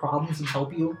hear your problems and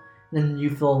help you than you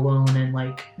feel alone. And,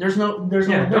 like, there's no.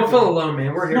 Yeah, don't feel alone,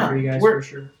 man. We're here for you guys for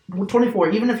sure. We're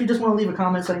 24. Even if you just want to leave a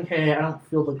comment saying, "Hey, I don't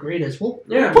feel the greatest," we'll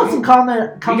put some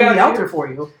comedy out there for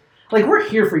you. Like, we're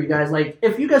here for you guys. Like,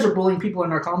 if you guys are bullying people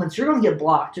in our comments, you're gonna get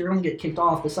blocked. You're gonna get kicked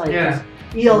off the site. Yeah.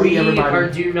 ELE We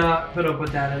everybody. do not put up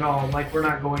with that at all. Like, we're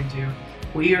not going to.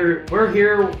 We're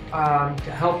here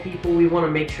to help people. We want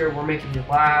to make sure we're making you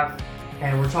laugh,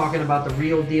 and we're talking about the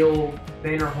real deal.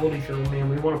 Banner Holyfield, man.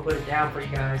 We want to put it down for you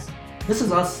guys. This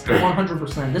is us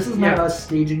 100%. This is not us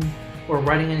staging or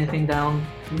writing anything down.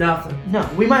 Nothing. No,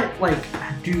 we might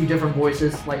do different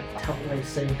voices,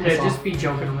 say. Just be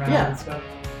joking around and stuff.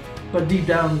 But deep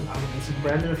down, I would listen to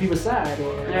Brandon if he was sad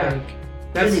or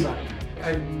that's, anybody.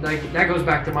 That goes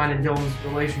back to mine and Dylan's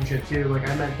relationship too. Like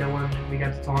I met Dylan and we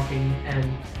got to talking, and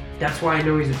that's why I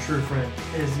know he's a true friend.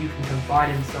 Is you can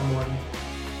confide in someone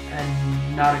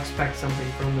and not expect something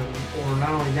from them, or not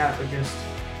only that, but just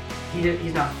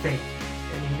he's not fake,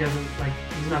 and he doesn't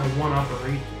he's not a one-upper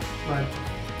either. But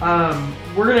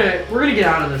we're gonna get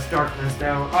out of this darkness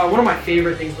now. One of my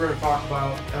favorite things we're gonna talk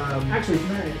about. Actually,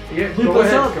 can I? Yeah, go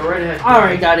right ahead. All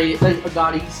right, Gotties.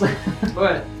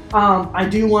 But I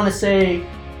do want to say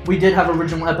we did have an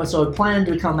original episode planned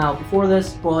to come out before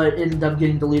this, but it ended up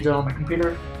getting deleted on my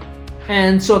computer,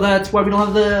 and so that's why we don't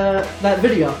have that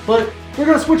video. But we're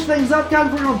gonna switch things up,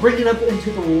 guys. We're gonna bring it up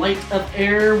into the light of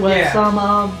air with some.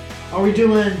 Are we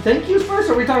doing thank yous first,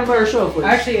 or are we talking about our show first?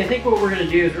 Actually, I think what we're going to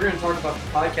do is we're going to talk about the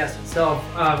podcast itself.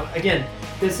 Again,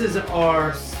 this is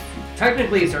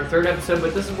technically it's our third episode,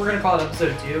 but we're going to call it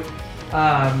episode 2.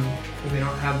 We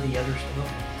don't have the other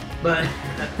stuff. But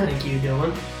thank you,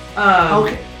 Dylan.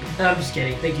 Okay. I'm just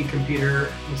kidding. Thank you,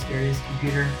 mysterious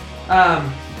computer.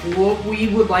 What we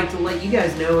would like to let you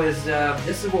guys know is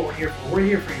this is what we're here for. We're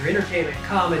here for your entertainment,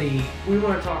 comedy. We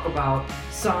want to talk about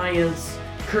science,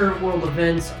 current world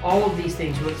events, all of these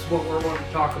things. That's what we're wanting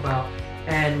to talk about.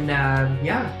 And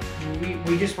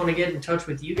we just want to get in touch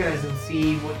with you guys and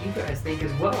see what you guys think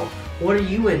as well. What are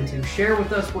you into? Share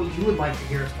with us what you would like to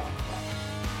hear us talk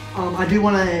about. I do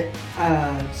want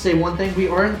to say one thing. We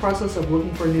are in the process of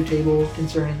looking for a new table,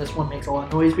 considering this one makes a lot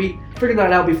of noise. We figured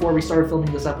that out before we started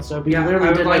filming this episode. I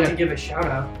would like to give a shout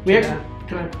out.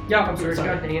 I'm sorry.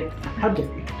 God dang it. How dare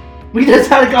you? We just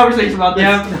had a conversation about this.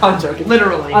 Yeah, no, I'm joking.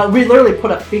 Literally. We literally put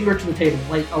a finger to the table,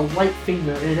 like a light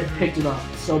finger, and it picked it up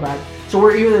so bad. So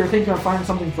we're either thinking of finding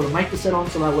something for the mic to sit on,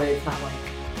 so that way it's not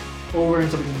over and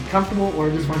something can be comfortable, or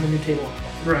just find a new table.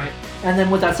 Right. And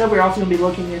then with that said, we're also going to be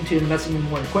looking into investing in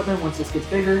more equipment once this gets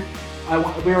bigger.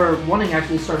 We were wanting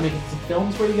actually to start making some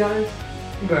films for you guys,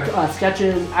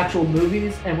 sketches, actual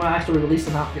movies, and we'll actually release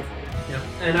them out here for you. Yeah,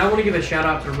 and I want to give a shout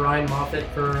out to Ryan Moffat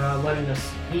for letting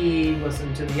us. He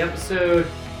listened to the episode,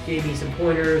 gave me some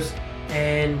pointers,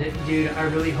 and dude, I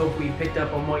really hope we picked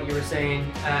up on what you were saying.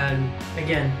 And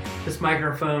again, this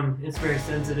microphone is very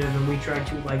sensitive, and we tried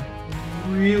to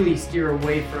really steer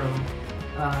away from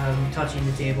touching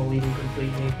the table even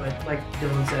completely. But like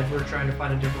Dylan said, we're trying to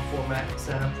find a different format to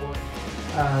set up for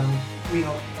it. We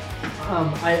hope.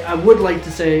 I would like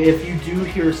to say, if you do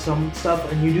hear some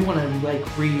stuff and you do want to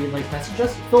message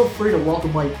us, feel free to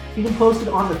welcome. You can post it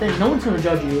on the thing. No one's gonna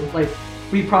judge you.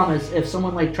 We promise. If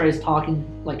someone tries talking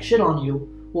shit on you,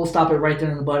 we'll stop it right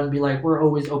there in the bud and be like, we're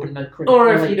always open to criticism.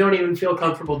 Or if you don't even feel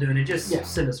comfortable doing it, just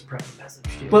send us a private message.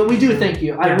 Dude. But we do thank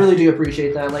you. I really do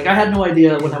appreciate that. I had no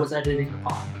idea when I was editing the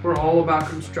pod. We're all about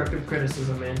constructive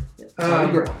criticism, man.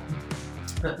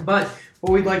 But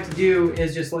what we'd like to do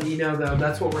is just let you know, though,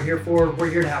 that's what we're here for.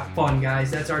 We're here to have fun, guys.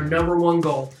 That's our number one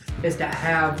goal, is to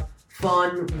have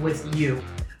fun with you.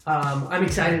 I'm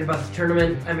excited about the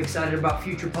tournament. I'm excited about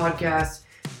future podcasts.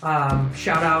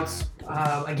 Shout outs.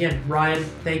 Again, Ryan,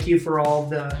 thank you for all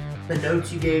the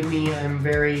notes you gave me. I'm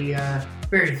very,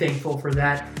 very thankful for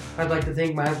that. I'd like to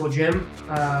thank my Uncle Jim.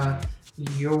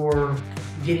 You're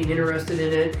getting interested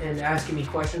in it and asking me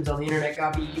questions on the internet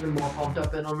got me even more pumped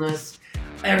up in on this.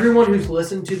 Everyone who's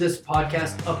listened to this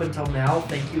podcast up until now,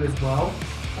 thank you as well.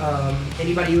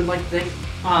 Anybody you would like to thank?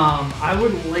 I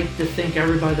would like to thank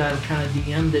everybody that kind of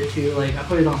DM'd it too. I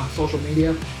put it on my social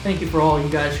media. Thank you for all you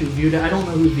guys who viewed it. I don't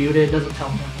know who viewed it. It doesn't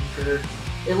tell me on Twitter.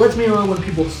 It lets me know when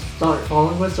people start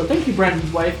following us. So thank you,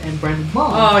 Brandon's wife and Brandon's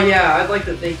mom. Oh yeah, I'd like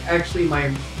to thank actually my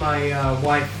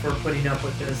wife for putting up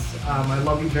with this. I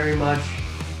love you very much.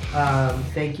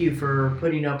 Thank you for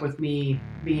putting up with me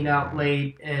being out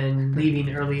late and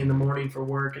leaving early in the morning for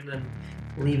work and then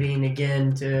leaving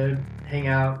again to hang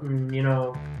out and,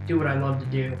 do what I love to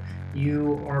do.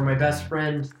 You are my best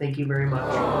friend. Thank you very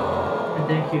much. And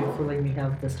thank you for letting me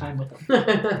have this time with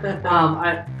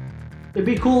them. It'd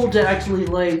be cool to actually,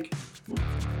 get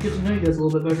to know you guys a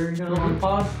little bit better, on the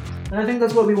pod. And I think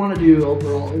that's what we want to do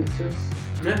overall. It's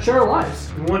just share our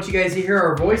lives. We want you guys to hear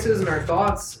our voices and our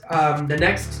thoughts. The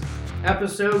next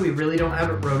episode, we really don't have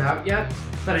it wrote out yet,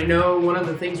 but I know one of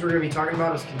the things we're going to be talking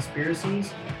about is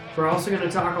conspiracies. We're also going to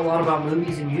talk a lot about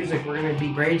movies and music. We're going to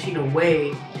be branching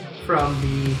away from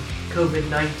the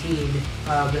COVID-19.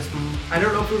 I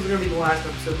don't know if this is going to be the last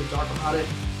episode to talk about it,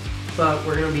 but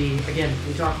we're going to be, again,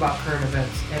 we talk about current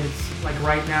events, and it's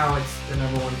right now it's the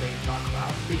number one thing to talk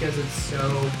about because it's so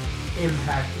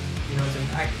impacting You know, it's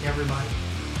impacting everybody.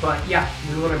 But yeah,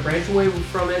 we want to branch away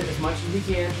from it as much as we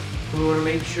can. We want to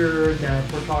make sure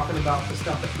that we're talking about the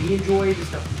stuff that we enjoy, the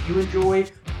stuff that you enjoy,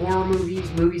 horror movies,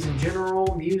 movies in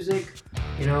general, music,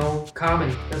 you know,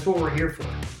 comedy. That's what we're here for.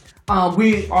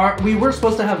 We were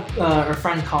supposed to have our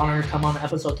friend Connor come on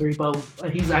episode 3, but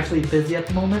he's actually busy at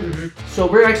the moment. Mm-hmm. So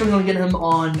we're actually going to get him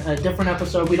on a different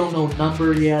episode. We don't know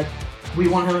number yet. We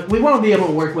want to be able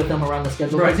to work with him around the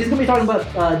schedule. Right. Because he's going to be talking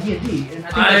about D&D, and I think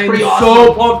that's I'm pretty so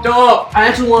awesome. pumped up. I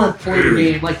actually want to play the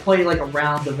game, like play like a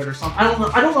round of it or something. I don't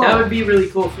know. That would be really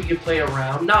cool if we could play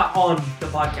around, not on the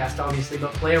podcast obviously,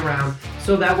 but play around.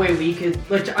 So that way we could,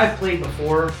 which I've played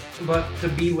before, but to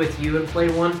be with you and play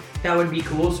one, that would be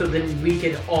cool. So then we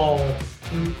could all,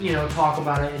 you know, talk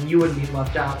about it and you wouldn't be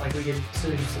left out. Like we could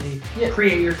seriously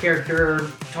create your character,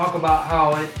 talk about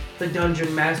how the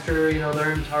dungeon master, you know,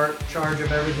 they're in charge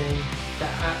of everything.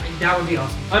 That would be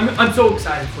awesome. I'm so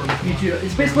excited for it. Me too.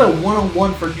 It's basically a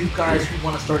one-on-one for new guys who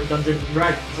want to start Dungeons and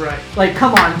Dragons. Right. Like,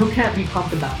 come on, who can't be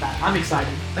pumped about that? I'm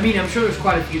excited. I mean, I'm sure there's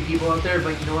quite a few people out there,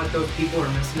 but you know what? Those people are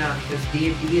missing out because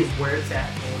D&D is where it's at,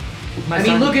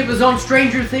 man. Look, it was on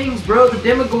Stranger Things, bro. The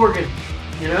Demogorgon.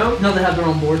 You know? No, they have their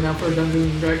own board now for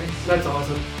Dungeons and Dragons. That's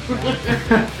awesome.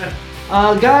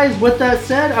 Guys, with that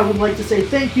said, I would like to say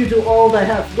thank you to all that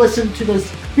have listened to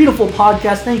this beautiful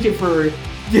podcast. Thank you for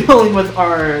dealing with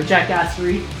our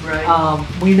jackassery.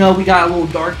 Right. We know we got a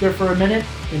little dark there for a minute.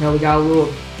 You know, we got a little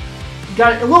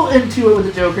into it with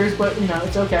the Jokers, but you know,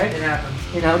 it's okay. It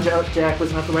happens. You know, Jack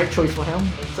was not the right choice for him.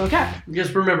 It's okay.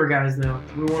 Just remember, guys, though,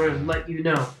 we want to let you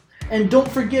know. And don't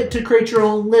forget to create your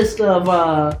own list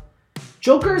of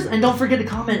Jokers, and don't forget to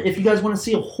comment if you guys want to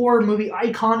see a horror movie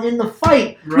icon in the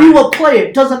fight. Right. We will play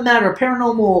it. Doesn't matter.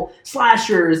 Paranormal,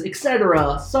 slashers,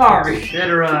 etc. Sorry.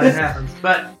 Etc. It happens.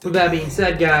 But with that being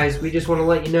said, guys, we just want to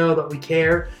let you know that we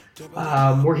care.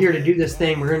 We're here to do this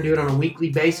thing. We're going to do it on a weekly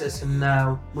basis, and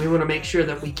we want to make sure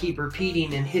that we keep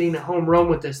repeating and hitting a home run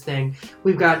with this thing.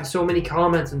 We've gotten so many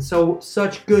comments and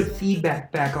such good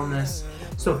feedback back on this.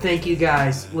 So thank you,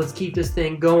 guys. Let's keep this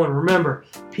thing going. Remember,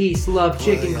 peace, love,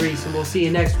 chicken grease, and we'll see you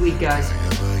next week, guys.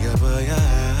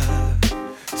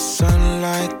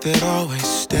 Sunlight that always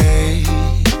stays,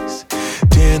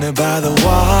 dinner by the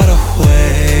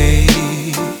waterway.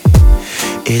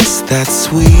 It's that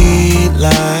sweet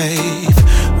life.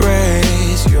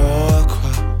 Raise your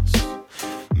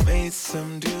cross. Made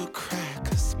some dude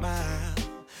crack a smile.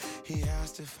 He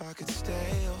asked if I could stay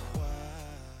a while.